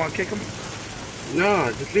something. You want to kick him?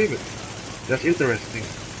 No, just leave it. That's interesting.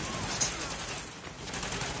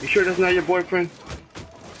 You sure that's not your boyfriend?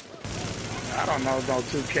 I don't know. No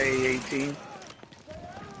 2K18.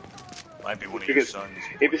 Might be one of your Because sons.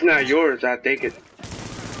 if it's not yours, I'll take it.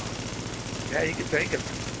 Yeah, you can take it.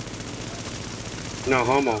 No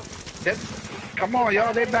homo. Come on,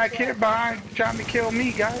 y'all. They back here behind trying to kill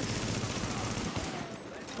me, guys.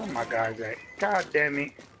 Where my guys at? God damn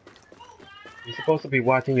it. You're supposed to be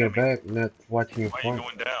watching your back, not watching your Why are you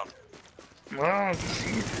front. going down? Well,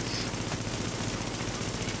 Jesus.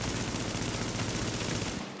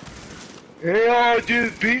 They all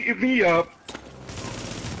just beating me up.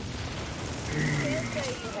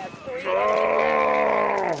 Say you have 3.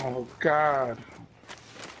 Oh, God.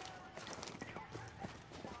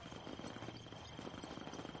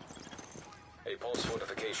 A pulse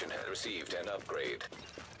fortification has received an upgrade.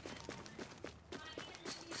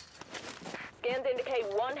 Scans indicate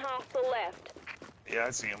one hostile left. Yeah,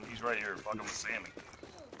 I see him. He's right here fucking with Sammy.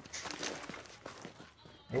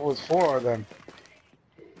 It was 4 of them.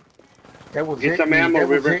 That was Get hitting some me. ammo, That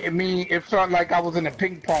was River. hitting me. It felt like I was in a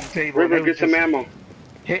ping pong table. They River, was get some just ammo.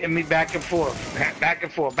 hitting me back and forth, back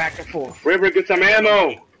and forth, back and forth. River, get some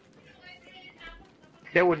ammo.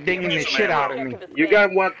 They were dinging the shit out of me. You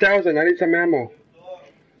got 1,000. I need some ammo.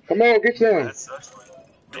 Come on, get some. That sucks.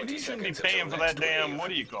 Maybe you shouldn't be paying for that damn, what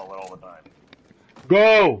do you call it, all the time?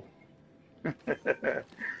 Go.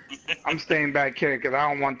 I'm staying back here because I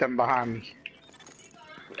don't want them behind me.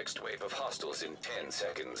 Next wave of hostiles in 10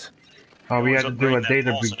 seconds. Oh, we had to do a Upgrading that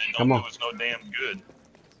data pulse and breach. it Come don't on. do us no damn good.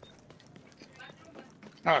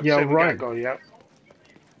 Oh, Yeah, shit, we gotta right. go, yep.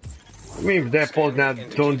 I mean, if that pulse now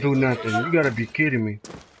don't do nothing, you gotta be kidding me.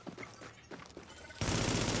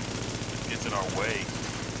 Gets in our way.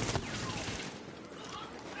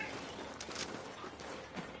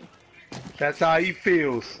 That's how he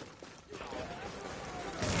feels.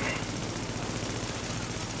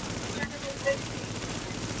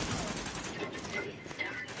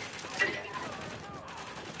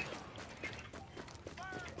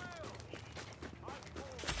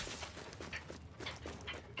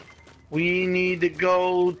 We need to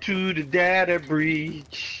go to the data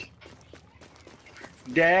breach.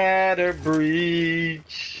 Data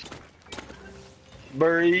breach.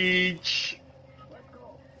 Breach.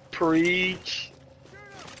 Preach.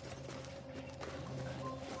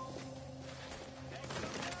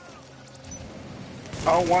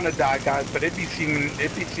 I don't want to die, guys, but it be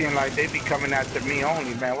seeming like they be coming after me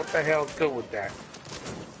only, man. What the hell's good with that?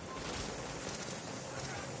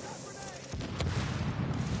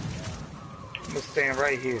 I'm gonna stand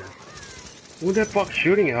right here. Who the fuck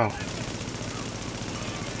shooting at?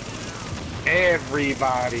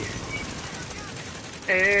 Everybody.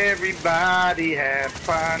 Everybody have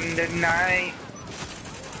fun tonight.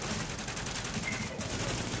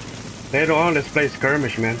 Later on, let's play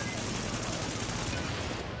skirmish, man.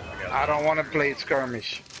 I don't want to play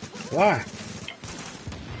skirmish. Why?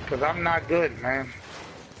 Cause I'm not good, man.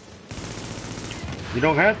 You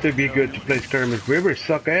don't have to be good to play skirmish. River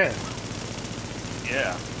suck ass.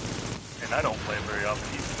 Yeah. And I don't play very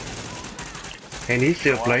often either. And he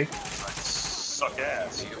still So play. I suck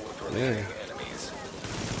ass. Deal with remaining Yeah. enemies.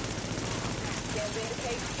 Scans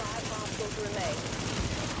indicate 5 hostiles remain.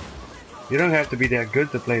 You don't have to be that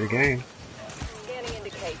good to play the game. Scanning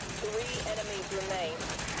indicates 3 enemies remain.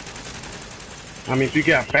 I mean, if you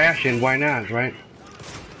got passion, why not, right?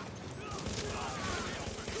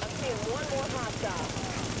 I'm seeing one more hostile.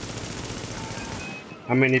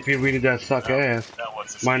 I mean, if you really does suck ass, That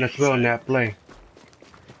was the might as well speed not play.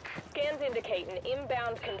 Scans indicate an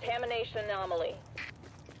inbound contamination anomaly.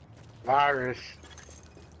 Virus.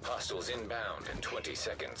 Hostiles inbound in 20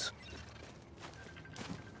 seconds.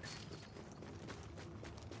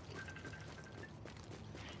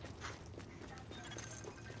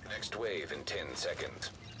 Next wave in 10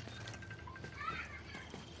 seconds.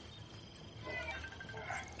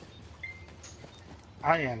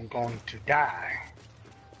 I am going to die.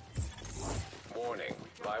 Warning,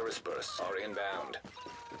 virus bursts are inbound.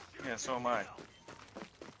 Yeah, so am I.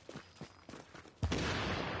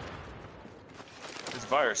 This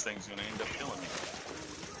virus thing's gonna end up killing me.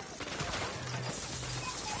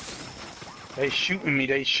 They shooting me.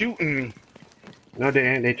 They shooting me. No, they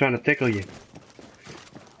ain't. They trying to tickle you.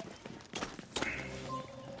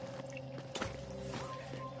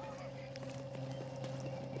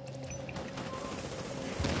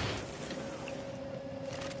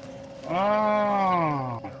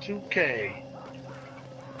 Oh, 2K.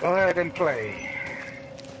 Go ahead and play.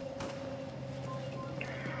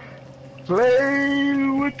 Play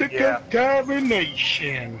with the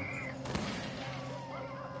contamination.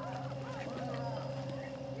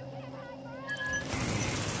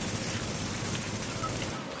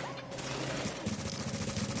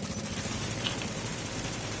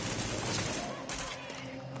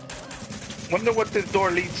 Wonder what this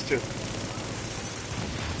door leads to.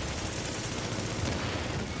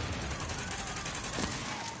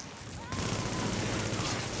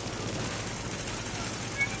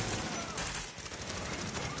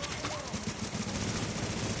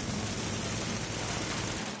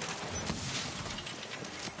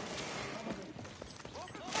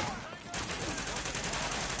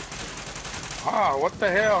 Ah, what the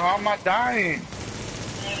hell? How am I dying?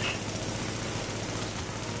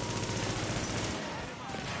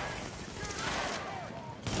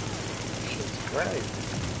 Shit's great.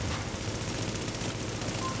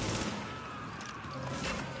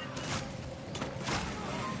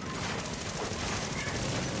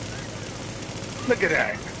 Look at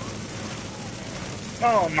that.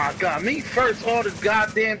 Oh my god, me first all this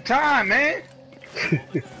goddamn time, man.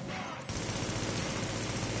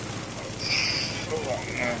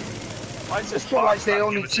 Why is this It's feel like box they not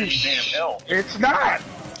only giving us see. any damn help? It's not.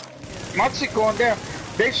 My shit going down.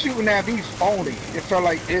 They shooting at me only. It felt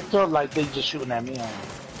like they just shooting at me only.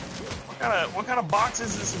 What kind of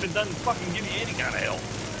boxes is this if it doesn't fucking give you any kind of help?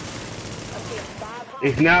 I'm seeing 5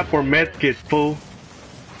 It's not for medkits, fool.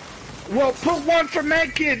 Well, put one for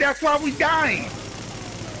Medkit. That's why we dying.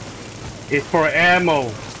 It's for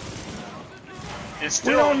ammo. It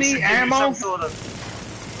still don't should need give you ammo. some sort of,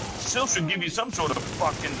 still should give you some sort of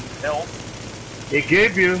fucking help. It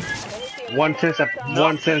gave you hostiles.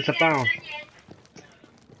 1 cent a pound.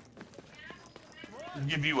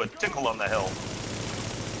 Give you a tickle on the help.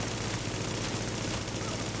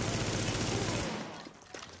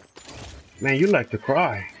 Man, you like to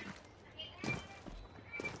cry.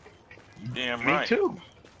 You damn Me right. too.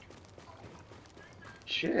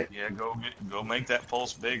 Shit. Yeah, go make that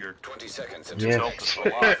pulse bigger. 20 seconds until Yes. Help us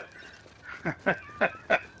a lot.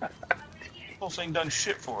 Pulse ain't done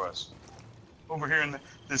shit for us. Over here in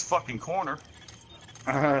this fucking corner.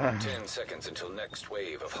 10 seconds until next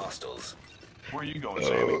wave of hostiles. Where are you going,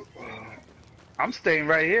 Sammy? I'm staying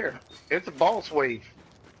right here. It's a boss wave.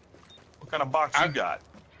 What kind of box you got?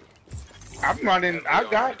 I'm running. I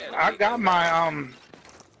got my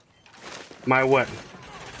My what?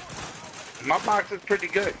 my box is pretty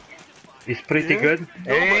good. It's pretty good.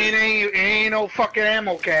 Ain't no fucking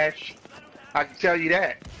ammo cache. I can tell you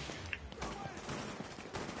that.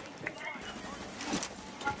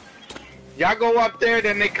 Y'all go up there,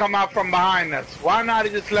 then they come out from behind us. Why not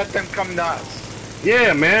just let them come to us?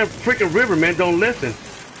 Yeah, man. Freaking River, man. Don't listen.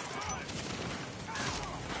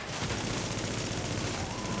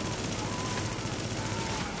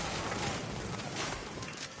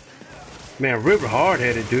 Man, River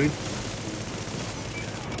hard-headed, dude.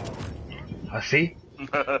 See?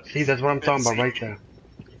 See, that's what I'm talking about right there.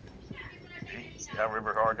 See how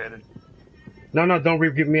River hard-headed? No, don't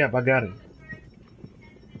rebuke me up. I got it.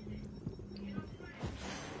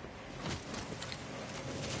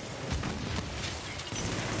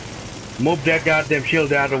 Move that goddamn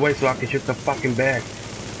shield out of the way so I can shoot the fucking bag.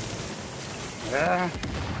 Yeah.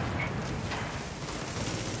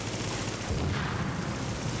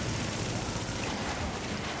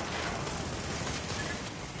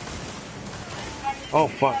 Oh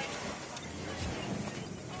fuck.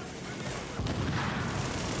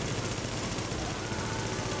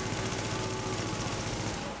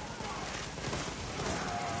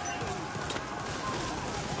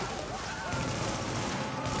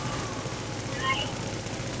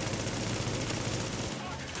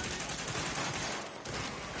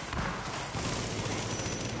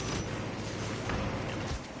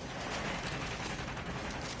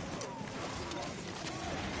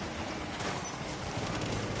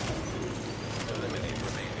 Eliminate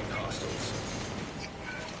remaining hostiles.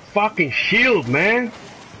 Fucking shield, man.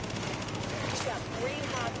 You've got 3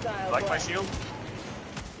 hostiles Like my left. shield?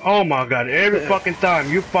 Oh my god, every fucking time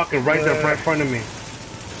you fucking right there right in front of me.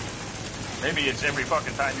 Maybe it's every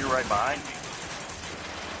fucking time you're right behind me.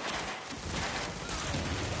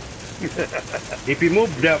 If you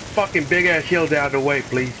move that fucking big ass shield out of the way,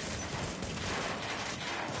 please.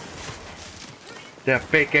 That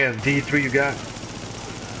fake ass D3 you got.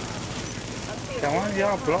 Can one of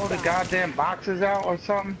y'all blow the goddamn boxes out or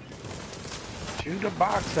something? Shoot the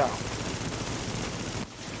box out.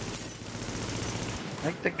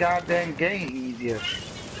 Make the goddamn game easier.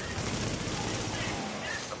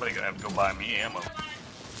 Somebody gonna have to go buy me ammo.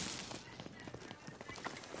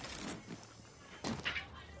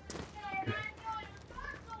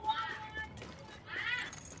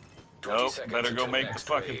 Nope, better go make the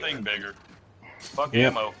fucking thing bigger. Fuck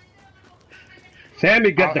Yep. ammo.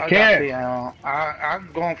 Sammy got the I cat. the ammo.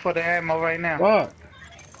 I'm going for the ammo right now. What?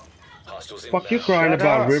 Hostiles Fuck you inbound. crying Shut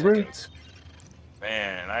about, up. River? Seconds.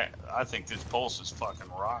 Man, I think this pulse is fucking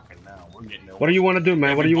rocking now. We're getting What do you want to do,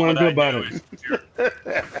 man? What do you want to do about it?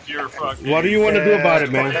 Pure fucking What do you want to do about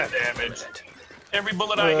it, man? damage. Every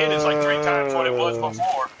bullet I hit is like 3 times what it was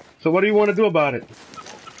before. So what do you want to do about it?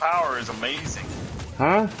 The power is amazing.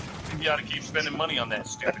 Huh? You gotta keep spending money on that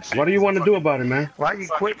stupid shit. What do you want to do about it, man? Why you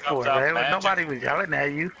Fucking quit for comes it, out man? magic. Nobody was yelling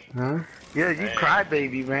at you. Huh? Yeah, you Man.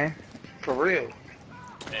 crybaby, man. For real.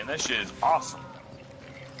 Man, that shit is awesome.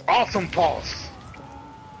 Awesome pulse.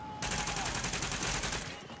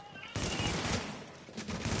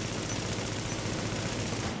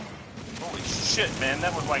 Holy shit, man.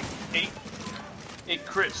 That was like eight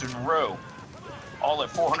crits in a row. All at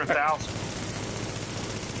 400,000.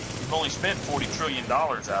 You've only spent $40 trillion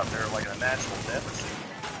out there like a natural deficit.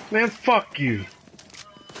 Man, fuck you.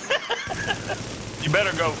 You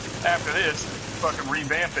better go after this, fucking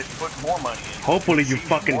revamp it and put more money in. Hopefully you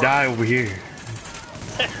fucking die over here.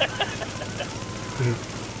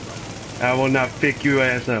 I will not pick your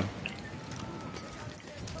ass up.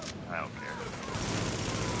 I don't care.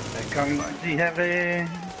 There comes the heavy.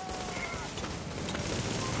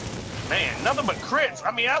 Man, nothing but crits.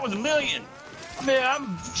 I mean, I was a million. I mean,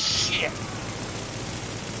 I'm shit.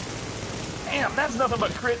 Damn, that's nothing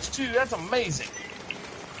but crits too. That's amazing.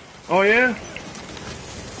 Oh yeah?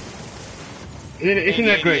 Isn't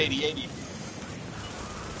that great? 80, 80.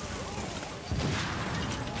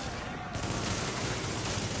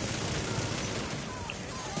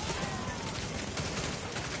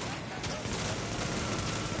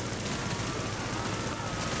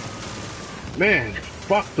 Man,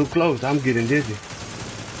 fuck too close. I'm getting dizzy.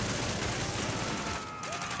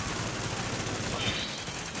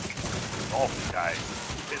 Oh, guys,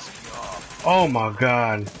 pissing me off. Oh my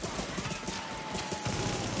god.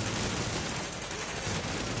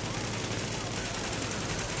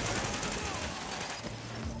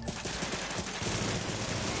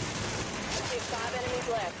 Okay, 5 enemies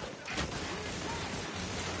left.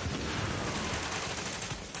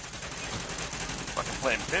 Fucking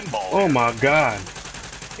playing pinball. Oh my god.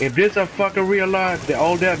 If this a fucking real life,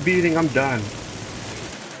 all that beating, I'm done.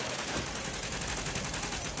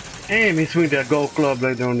 And he swing that gold club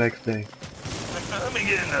later on next day. Let me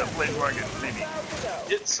get in a place where I can maybe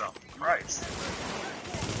get something. Christ.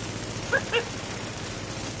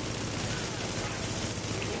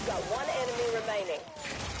 You've got 1 enemy remaining.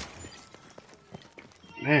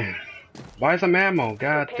 Man, buy some ammo.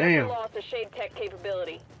 God Prepare damn. for loss of Shade Tech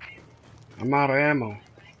capability. I'm out of ammo.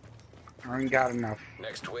 I ain't got enough.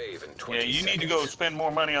 Next wave in 20 Yeah, you seconds. need to go spend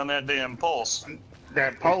more money on that damn pulse.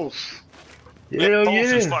 That pulse. That Hell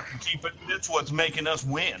pulse is yeah. fucking keeping. That's what's making us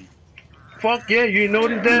win. Fuck yeah, you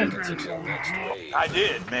noticed that? Seconds until next wave. I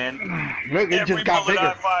did, man. Look, it Every just got bullet I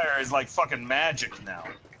bigger. fire is like fucking magic now.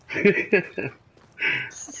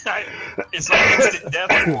 It's like instant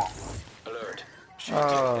death form. Alert.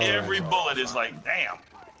 Oh. Every bullet is like, damn.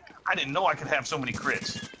 I didn't know I could have so many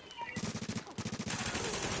crits.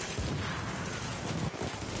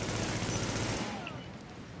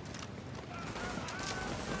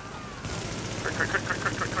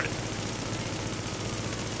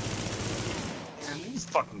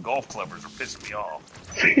 golf clubbers are pissing me off.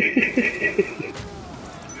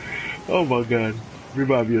 Oh my god.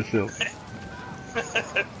 Revive yourself.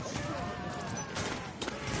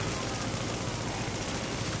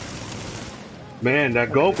 Man, that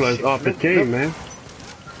GoPro is off the chain, man.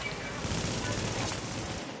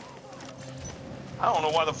 I don't know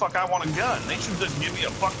why the fuck I want a gun. They should just give me a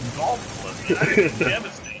fucking golf club. That's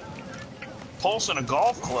devastating. Pulse in a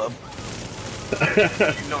golf club.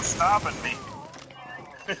 Ain't no stopping me.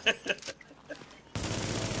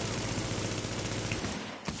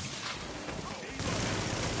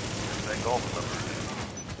 That golf club.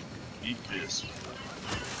 Eat this.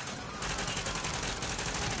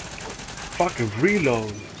 Fucking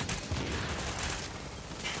reload.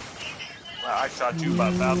 Wow, I shot you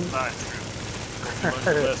about 1,000 times, Drew. Learn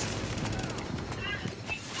your lesson.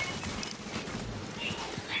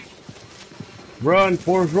 Run,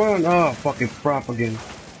 Forrest, run! Oh, fucking prop again.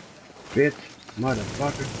 Bitch,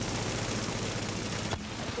 motherfucker.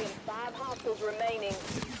 Seeing 5 hostiles remaining.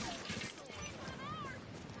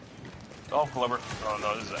 Golf clubber. Oh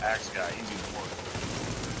no, this is an axe guy. He's even worse.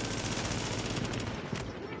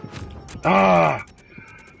 Ah!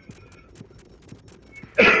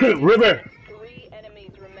 River! 3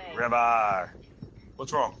 enemies remain. Rabbi.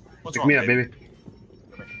 What's wrong? What's Pick wrong, me up, baby.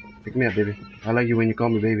 Pick me up, baby. I like you when you call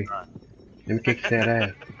me baby. Right. Let me kick that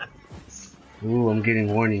ass. Ooh, I'm getting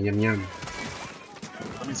horny. Yum yum.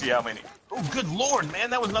 Let me see how many. Oh, good lord, man.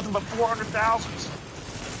 That was nothing but 400,000.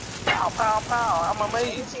 Pow, pow, pow. I'm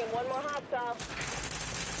amazed. Seeing one more hostile.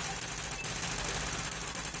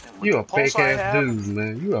 You a fake ass dude,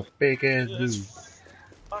 man. You a fake ass dude.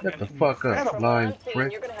 Shut the fuck up, From lying what I'm seeing,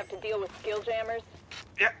 prick. you're gonna have to deal with skill jammers.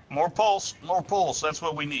 Yeah, more pulse. More pulse. That's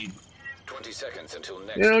what we need. 20 seconds until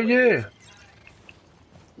next Hell wave. yeah.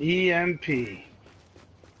 EMP.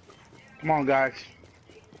 Come on, guys.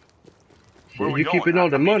 Where You we going? keeping all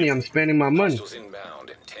the I mean, money, I'm spending my money. Hostiles inbound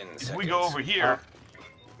in 10 seconds. If we go over here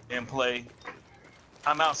and play,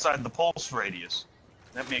 I'm outside the pulse radius.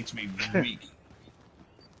 That makes me weak.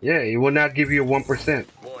 Yeah, it will not give you 1%.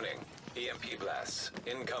 Warning. EMP blasts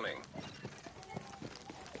incoming.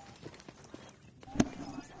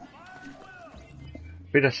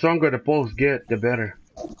 But the stronger the pulse get, the better.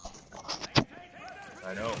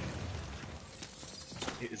 I know.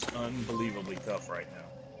 It is unbelievably tough right now.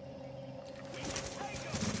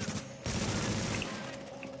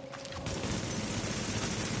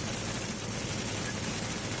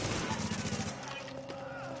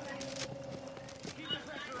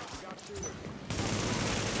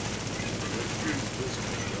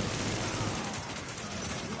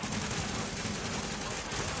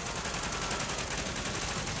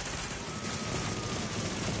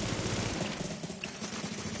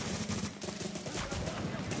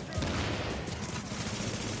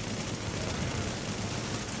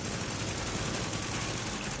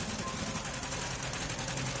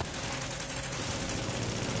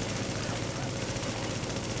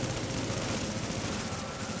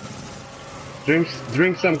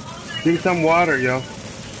 Drink some water, yo.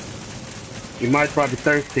 You might probably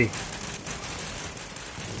thirsty.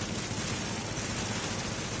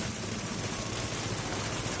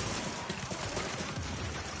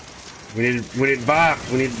 We need box.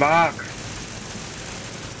 We need box.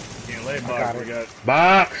 Can't lay got box. it. We got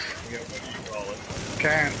Box. what you call it.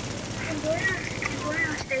 Can. And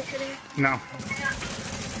where stay today? No.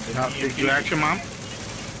 No. Did you ask your mom?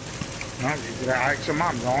 No, you gotta ask your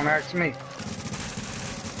mom. Don't ask me.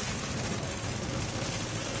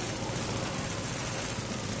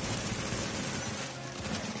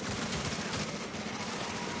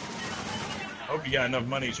 Hope you got enough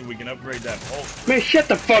money so we can upgrade that pulse. Man, shut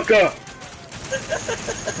the fuck up.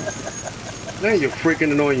 Man, you're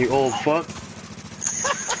freaking annoying, you old fuck.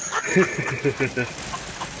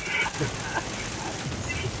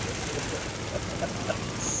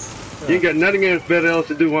 You ain't got nothing else better else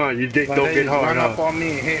to do, huh? You dick But don't they get just hard, run up huh? on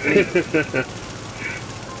me and hit me.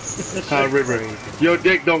 Huh, River? Your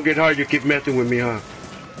dick don't get hard, you keep messing with me, huh?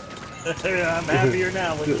 I'm happier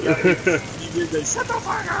now when you did this. Shut the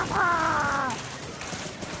fuck up!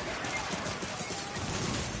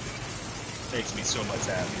 Makes me so much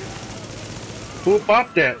happier. Who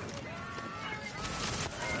popped that?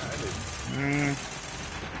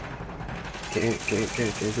 Can't do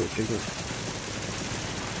it.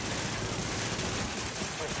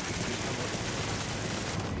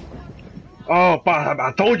 Oh,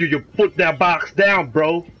 I told you to put that box down,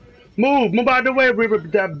 bro. Move out the way, River,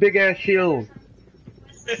 with that big ass shield.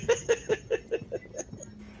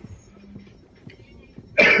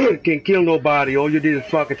 Can't kill nobody. All you did is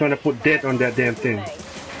fucking trying to put death on that damn thing.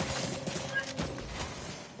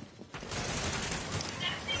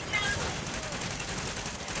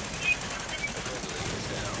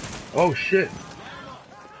 Oh shit.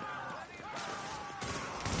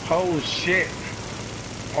 Oh shit.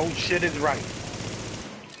 Oh shit is right.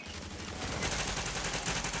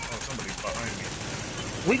 Oh, somebody's behind me.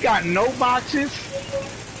 We got no boxes.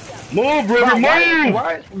 Move, River, move!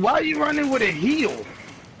 Why are you running with a heel?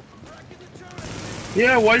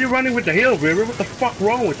 Yeah, why you running with the hill, River? What the fuck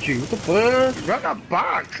wrong with you? What the fuck? Run a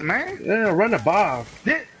box, man. Yeah, run the bar.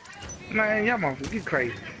 Man, y'all motherfuckers, you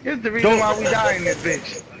crazy. This is the reason why we die in this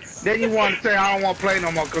bitch. Then you want to say I don't want to play no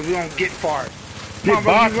more because we don't get far. Come on,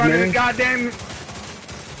 bro, box, you running man. the goddamn...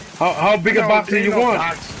 How big a box do you want?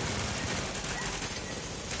 Box.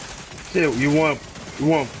 Shit, you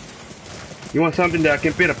want something that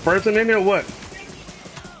can fit a person in there or what?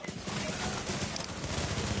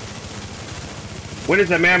 What is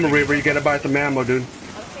that ammo, River? You gotta buy some ammo, dude. I'm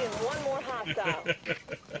seeing one more hostile.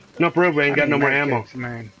 No, for real, we ain't got no more ammo. Kits,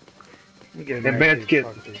 man. We get And bad kit.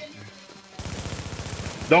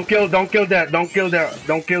 Don't kill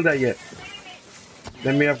that yet.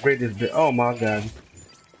 Let me upgrade this bit. Oh my god.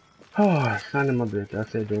 Oh, son of my bitch. I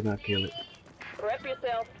said do not kill it. Prep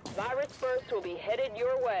yourself. Virus burst will be headed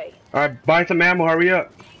your way. Alright, buy some ammo, hurry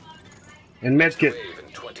up. And Next medkit. wave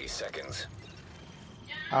in 20 seconds.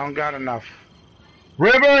 I don't got enough.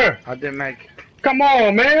 River! I didn't make it. Come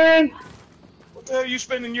on, man! What the hell are you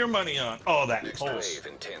spending your money on? Oh, that Next pulse. wave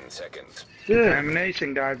in 10 seconds. Yeah.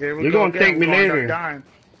 Contamination, guys. Here we You're go gonna again. thank me We're gonna end later. up dying.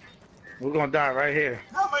 We're gonna die right here.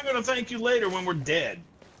 How am I going to thank you later when we're dead?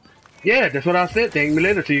 Yeah, that's what I said. Thank me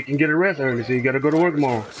later so you can get a rest early so you gotta go to work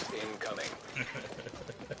tomorrow. Burst incoming.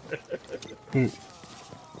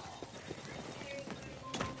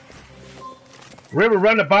 River,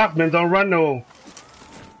 run the box, man. Don't run no.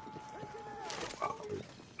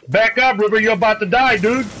 Back up, River. You're about to die,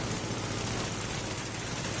 dude.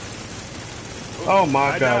 Oh my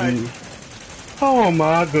I god. died. Oh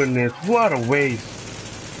my goodness. What a waste.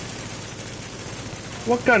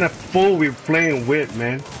 What kind of fool we playing with,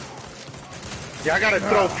 man? Y'all gotta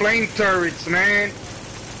throw flame turrets, man.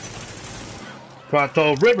 So I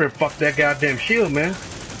told River, fuck that goddamn shield, man.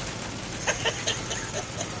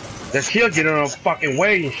 That shield get in our fucking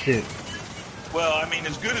way and shit. Well, I mean,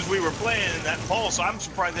 as good as we were playing in that pulse, I'm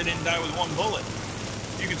surprised they didn't die with one bullet.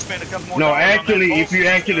 You could spend a couple more No, dollars on that actually, pulse if you and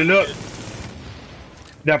actually you're look, good.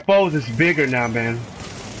 that pose is bigger now, man.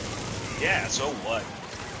 Yeah, so what?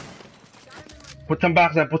 Put some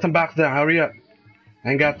box down, put some box down, hurry up.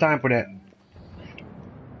 I ain't got time for that.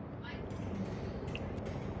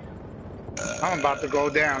 I'm about to go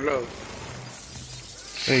down, look.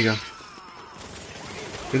 There you go.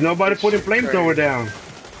 There's nobody putting flamethrower down.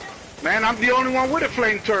 Man, I'm the only one with a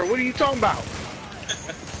flame turret. What are you talking about?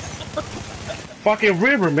 Fucking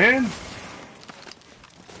River, man.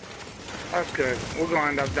 That's good. We're gonna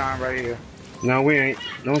end up dying right here. No, we ain't.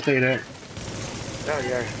 Don't say that. Oh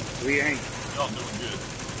yeah, we ain't. Y'all doing good.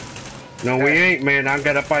 No, we ain't, man. I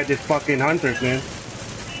gotta fight this fucking hunters, man.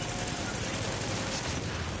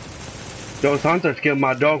 Those hunters killed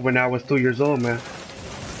my dog when I was 2 years old, man.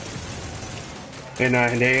 And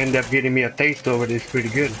they end up getting me a taste of it. It's pretty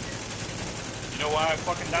good. You know why I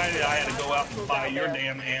fucking died? I had to go out and buy your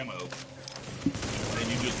damn ammo. And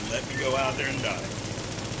you just let me go out there and die.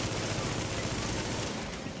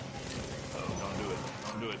 Oh, don't do it.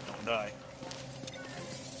 Don't do it. Don't die.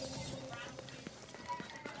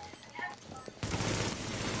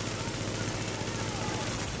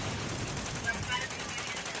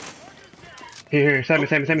 Here, Sammy,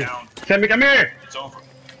 Sammy, Sammy. Down. Sammy, come here! It's over.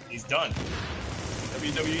 He's done.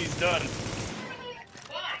 WWE's done.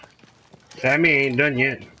 Sammy ain't done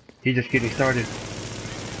yet. He just getting started.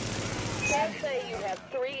 Stats say you have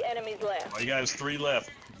 3 enemies left. All you guys 3 left.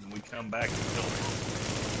 And we come back and kill them.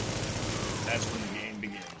 That's when the game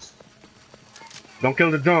begins. Don't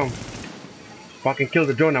kill the drone. Fucking kill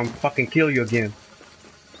the drone, I'll fucking kill you again.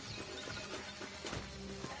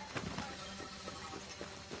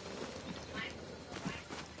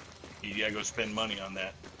 You gotta go spend money on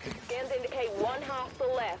that. Scans indicate 1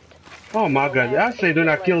 hostile left. Oh my god, I say do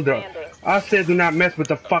not kill the... I said do not mess with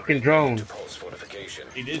the fucking drone. Pulse fortification.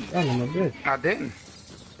 He didn't. Oh my bitch. I didn't.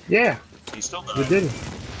 Yeah, He still you died. didn't.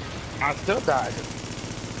 I still died.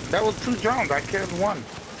 That was 2 drones. I killed 1.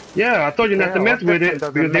 Yeah, I told you not to Yeah, mess what with it difference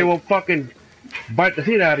does because it they make? will fucking bite the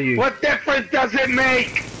shit out of you. What difference does it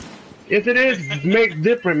make? Yes, it is. Make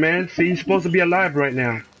different, man. See, you're supposed to be alive right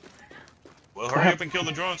now. Well, hurry up and kill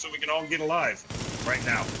the drone so we can all get alive. Right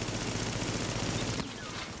now.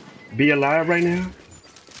 Be alive right now?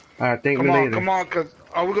 Alright, thank me later. Come on, cause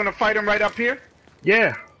are we gonna fight him right up here?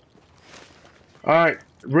 Yeah. Alright,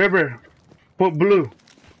 River, put blue.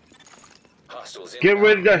 Hostiles Get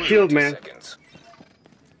rid of that inbound. shield, 30 man. seconds.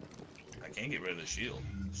 I can't get rid of the shield.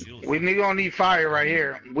 Gonna need fire right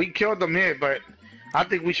here. We killed them here, but I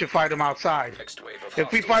think we should fight them outside. Next wave of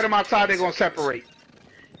If we hostiles fight them in outside, 10 they're gonna seconds. separate.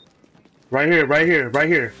 Right here, right here, right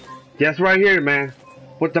here. Just right here, man.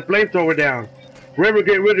 Put the flamethrower down. River,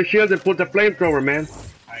 get rid of the shield and put the flamethrower, man.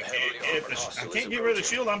 I can't get rid of the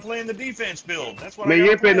shield. I'm playing the defense build. That's what Man, I you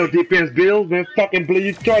gotta ain't playing no play. defense build, man. Fucking blue.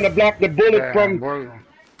 You trying to block the bullet Yeah, from...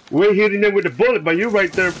 We're hitting them with the bullet, but you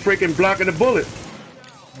right there freaking blocking the bullet.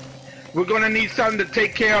 we're gonna need something to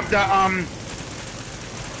take care of the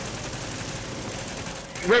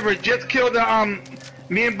River. Just kill the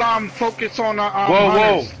me and Bomb focus on the Whoa,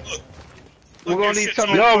 hunters. whoa. We're gonna need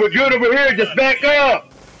something. No, we're good over here. Just back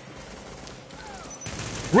up.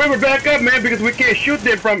 River, back up, man, because we can't shoot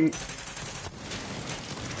them from...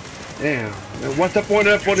 Damn. Man, what's the point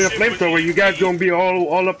of putting a flamethrower? You guys gonna be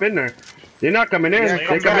all up in there. They're not coming in. Yeah,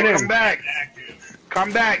 They're coming in. Come back.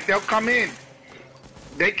 Come back. They'll come in.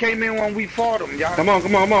 They came in when we fought them, y'all. Come on,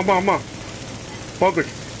 come on, come on, come on, come on. Focus.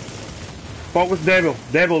 Focus, devil.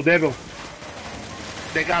 Devil, devil.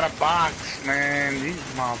 They got a box, man. These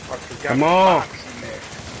motherfuckers got Come a on. box in there.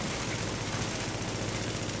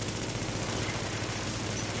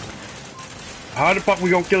 How the fuck we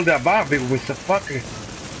gonna kill that box, baby? With the fucking...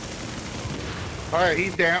 Alright,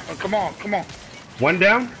 he's down. Come on, come on. One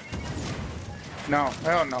down? No,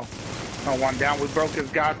 hell no. No one down. We broke his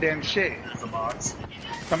goddamn shit. The box.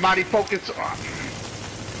 Somebody focus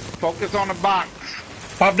on the box.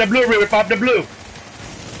 Pop the blue, River. Pop the blue.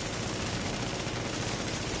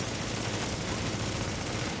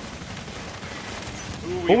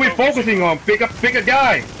 Who we focusing on? Pick a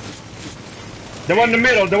guy. The one in the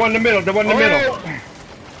middle. The one in the middle. The one in the middle.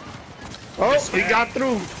 Oh, he got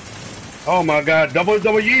through. Oh my God! Double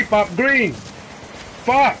E. Pop green.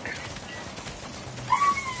 Fuck.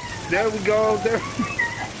 There we go. There.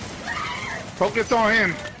 Focus on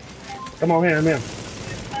him. Come on, here, man.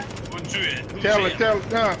 Tell it.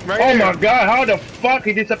 Right Oh here. my God! How the fuck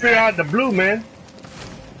he disappeared out of the blue, man?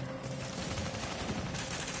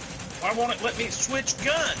 Why won't it let me switch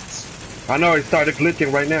guns? I know it started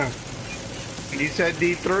glitching right now. You said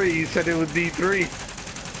D3. You said it was D3.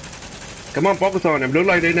 Come on, focus on them. Look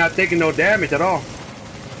like they're not taking no damage at all.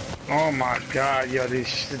 Oh my God, yo,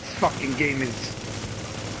 this fucking game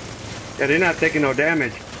is. Yeah, they're not taking no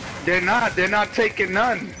damage. They're not taking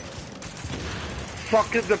none.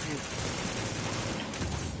 Fuck is the.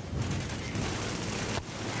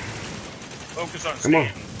 Focus on Come on.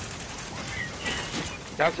 Stanton.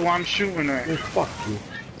 That's why I'm shooting at. Hey, fuck you.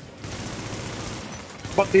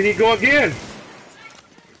 Fuck, did he go again?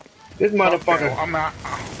 This motherfucker. I'm out.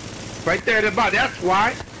 Right there at the bottom. That's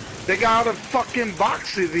why. They got all the fucking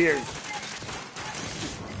boxes here.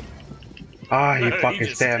 Ah, he He fucking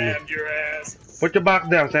just stabbed me. stabbed your ass. Put your box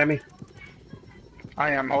down, Sammy.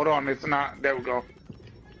 I am. Hold on. It's not. There we go.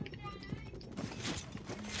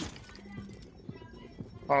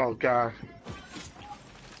 Oh, God.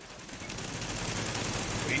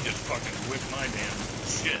 He just fucking whipped my damn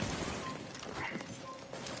shit.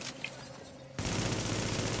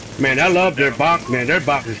 Man, I love their box, man. Their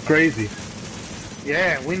box is crazy.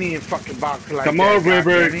 Yeah, we need a fucking box like Come that. on,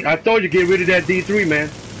 River. goddammit. I told you get rid of that D3, man.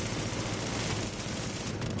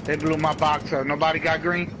 They blew my box up. Nobody got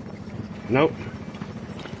green? Nope.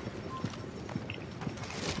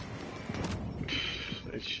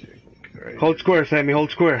 This shit crazy. Hold square, Sammy.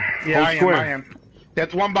 Hold square. Yeah, Hold I square. am.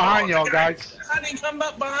 That's one behind y'all, the guy- guys. How did he come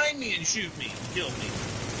up behind me and shoot me? Kill me.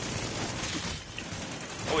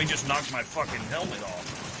 Oh, he just knocked my fucking helmet off.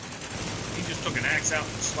 He just took an axe out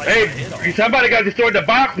and sliced my head Hey, off. somebody got destroyed the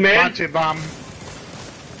box, man. Watch it, bomb.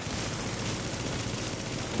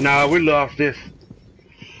 Nah, we lost this.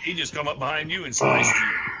 He just come up behind you and sliced you.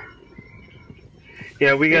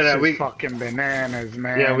 Yeah, we This gotta. is We fucking bananas,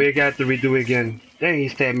 man. yeah, we got to redo it again. Dang, he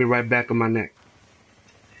stabbed me right back on my neck.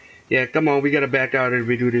 Yeah, come on, we gotta back out and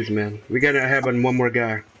redo this, man. We gotta have one more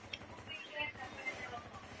guy.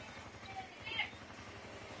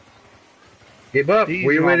 Hey, Buck, These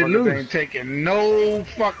were you ready to motherfuckers lose? ain't taking no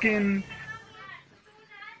fucking.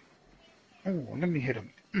 Oh, let me hit him.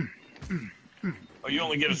 Oh, you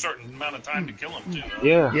only get a certain amount of time to kill him, too. Huh?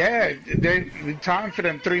 Yeah. Yeah, they time for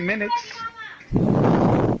them 3 minutes.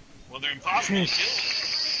 Well, they're impossible to kill.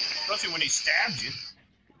 Especially when he stabs you.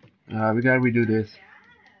 We gotta redo this.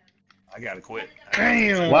 I gotta quit.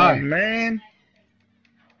 Damn, Why? man.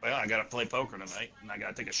 Well, I gotta play poker tonight, and I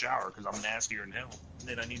gotta take a shower because I'm nastier than hell. And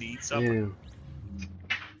then I need to eat supper. Damn.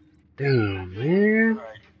 Damn, man. All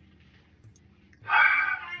right.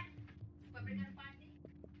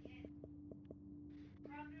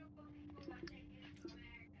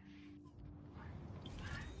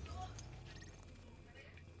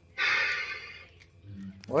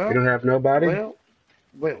 You don't have nobody?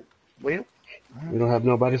 well. You don't have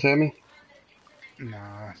nobody, Sammy?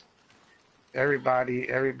 Nah. Everybody's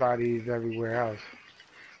everywhere else.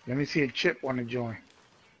 Let me see a Chip want to join.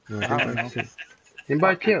 No, I don't know.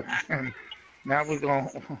 invite Fuck it. Chip. Now we're going.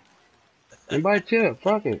 Invite Chip.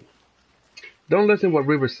 Fuck it. Don't listen what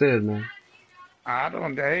River says, man. I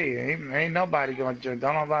don't. Hey, ain't nobody gonna join.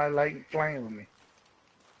 Don't nobody like playing with me.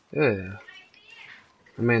 Yeah.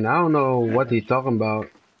 I mean, I don't know what he's talking about.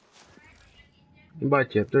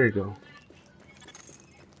 Invite Chip. There you go.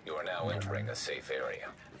 You are now entering a safe area.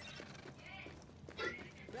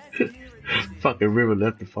 Fucking River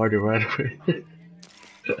left the party right away.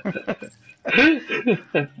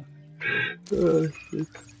 Oh, shit.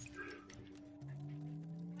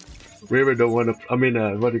 River don't want to. I mean,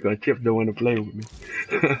 what do you call it? Chip don't want to play with me.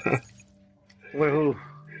 With who?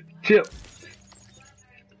 Chip,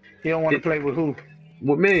 He don't want to play with who?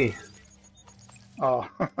 with me, Oh.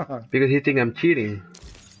 because he think I'm cheating.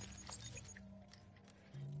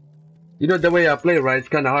 You know the way I play, right? It's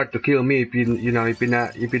kind of hard to kill me if you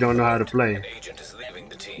don't know how to play. An agent is leaving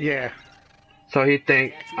the team. Yeah. So he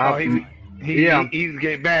think He's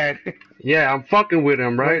get bad. I'm fucking with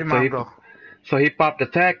him, Where right? did mom go? So he popped the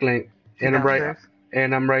tack link, and I'm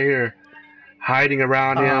right here, hiding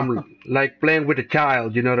around him, like playing with a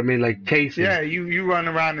child. You know what I mean? Like chasing. Yeah, you run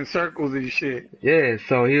around in circles and shit. Yeah.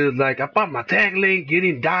 So he was like, I popped my tag link, you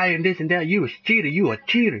didn't die, and this and that. You a cheater. You a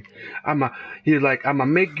cheater. He was like, I'ma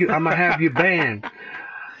have you banned.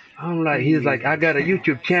 I'm like, he's like, I got a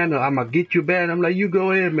YouTube channel. I'ma get you banned. I'm like, you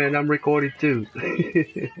go ahead, man. I'm recording too.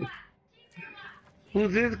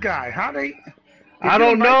 Who's this guy? How they? I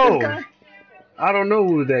don't know. I don't know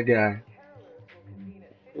who's that guy.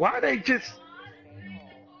 Why they just?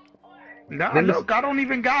 Nah, look, I don't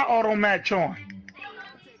even got auto match on.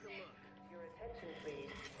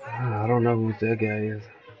 I don't know who that guy is.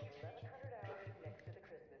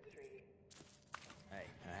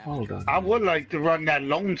 Hold on. I would like to run that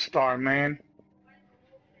Lone Star, man.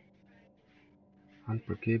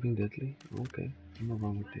 Unforgiving, deadly. Okay, I'm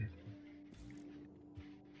wrong with this.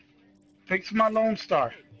 Fix my Lone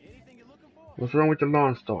Star. What's wrong with the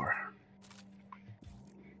Lone Star?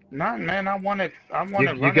 Nah, man, I want to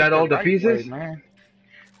run You got it all the right pieces? way, man.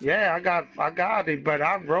 Yeah, I got it, but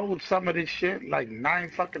I rode some of this shit, like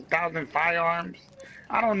 9,000 firearms.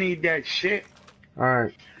 I don't need that shit. All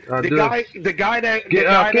right. The guy that kick was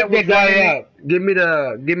that guy running out. Give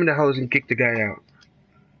me the hose and kick the guy out.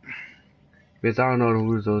 Because I don't know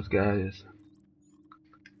who those guys is.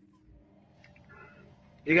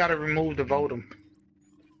 You gotta remove the Votem.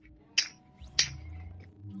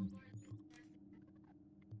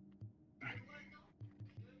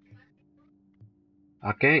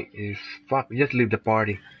 I can't. It's fuck. Just leave the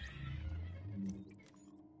party.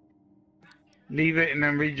 Leave it and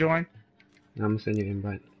then rejoin. I'm gonna send you an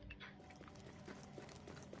invite.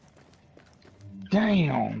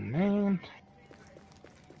 Damn, man.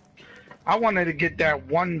 I wanted to get that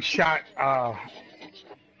one shot. I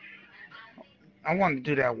wanted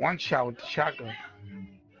to do that one shot with the shotgun.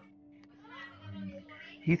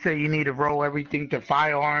 He said you need to roll everything to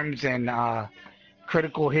firearms and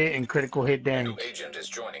critical hit and critical hit New damage. agent is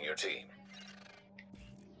joining your team.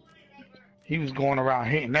 He was going around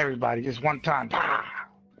hitting everybody just one time. Bah!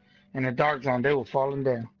 In the dark zone, they were falling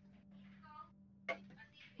down.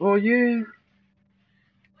 Oh yeah.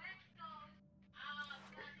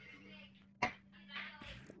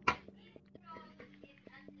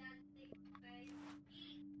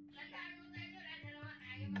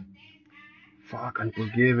 Fuck,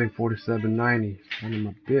 Unforgiving 4790. Son of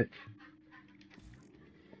a bitch.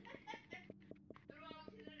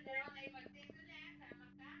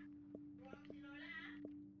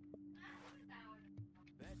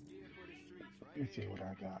 Let me see what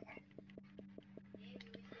I got.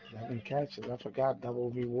 11 catches. I forgot double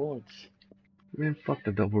rewards. Man, fuck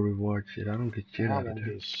the double reward shit. I don't get shit I out of won't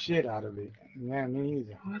there. get shit out of it. Yeah, me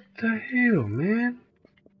either. What the hell, man?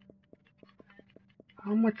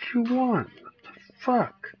 How much you want? What the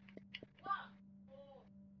fuck?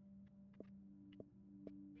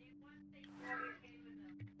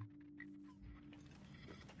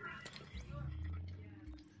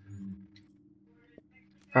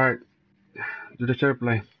 Alright. Do the share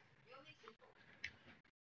play.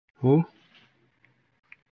 Who?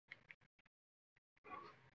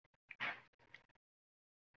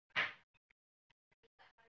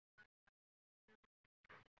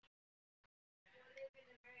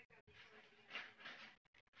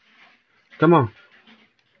 Come on.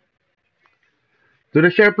 Do the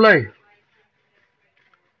share play.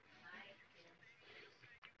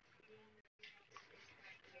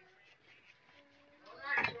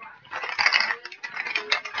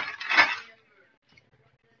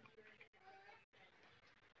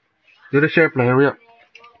 Do the share play. Hurry up.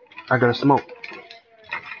 I gotta smoke.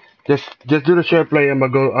 Just do the share play. I'm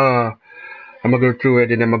gonna go through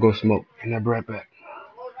it and then I'm gonna go smoke. And I'll be right back.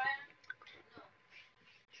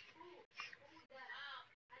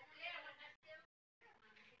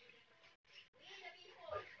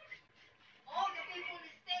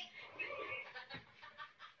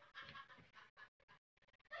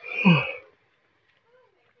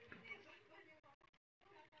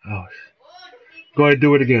 Oh, go ahead,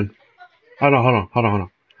 do it again. Hold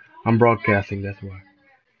on. I'm broadcasting, that's why.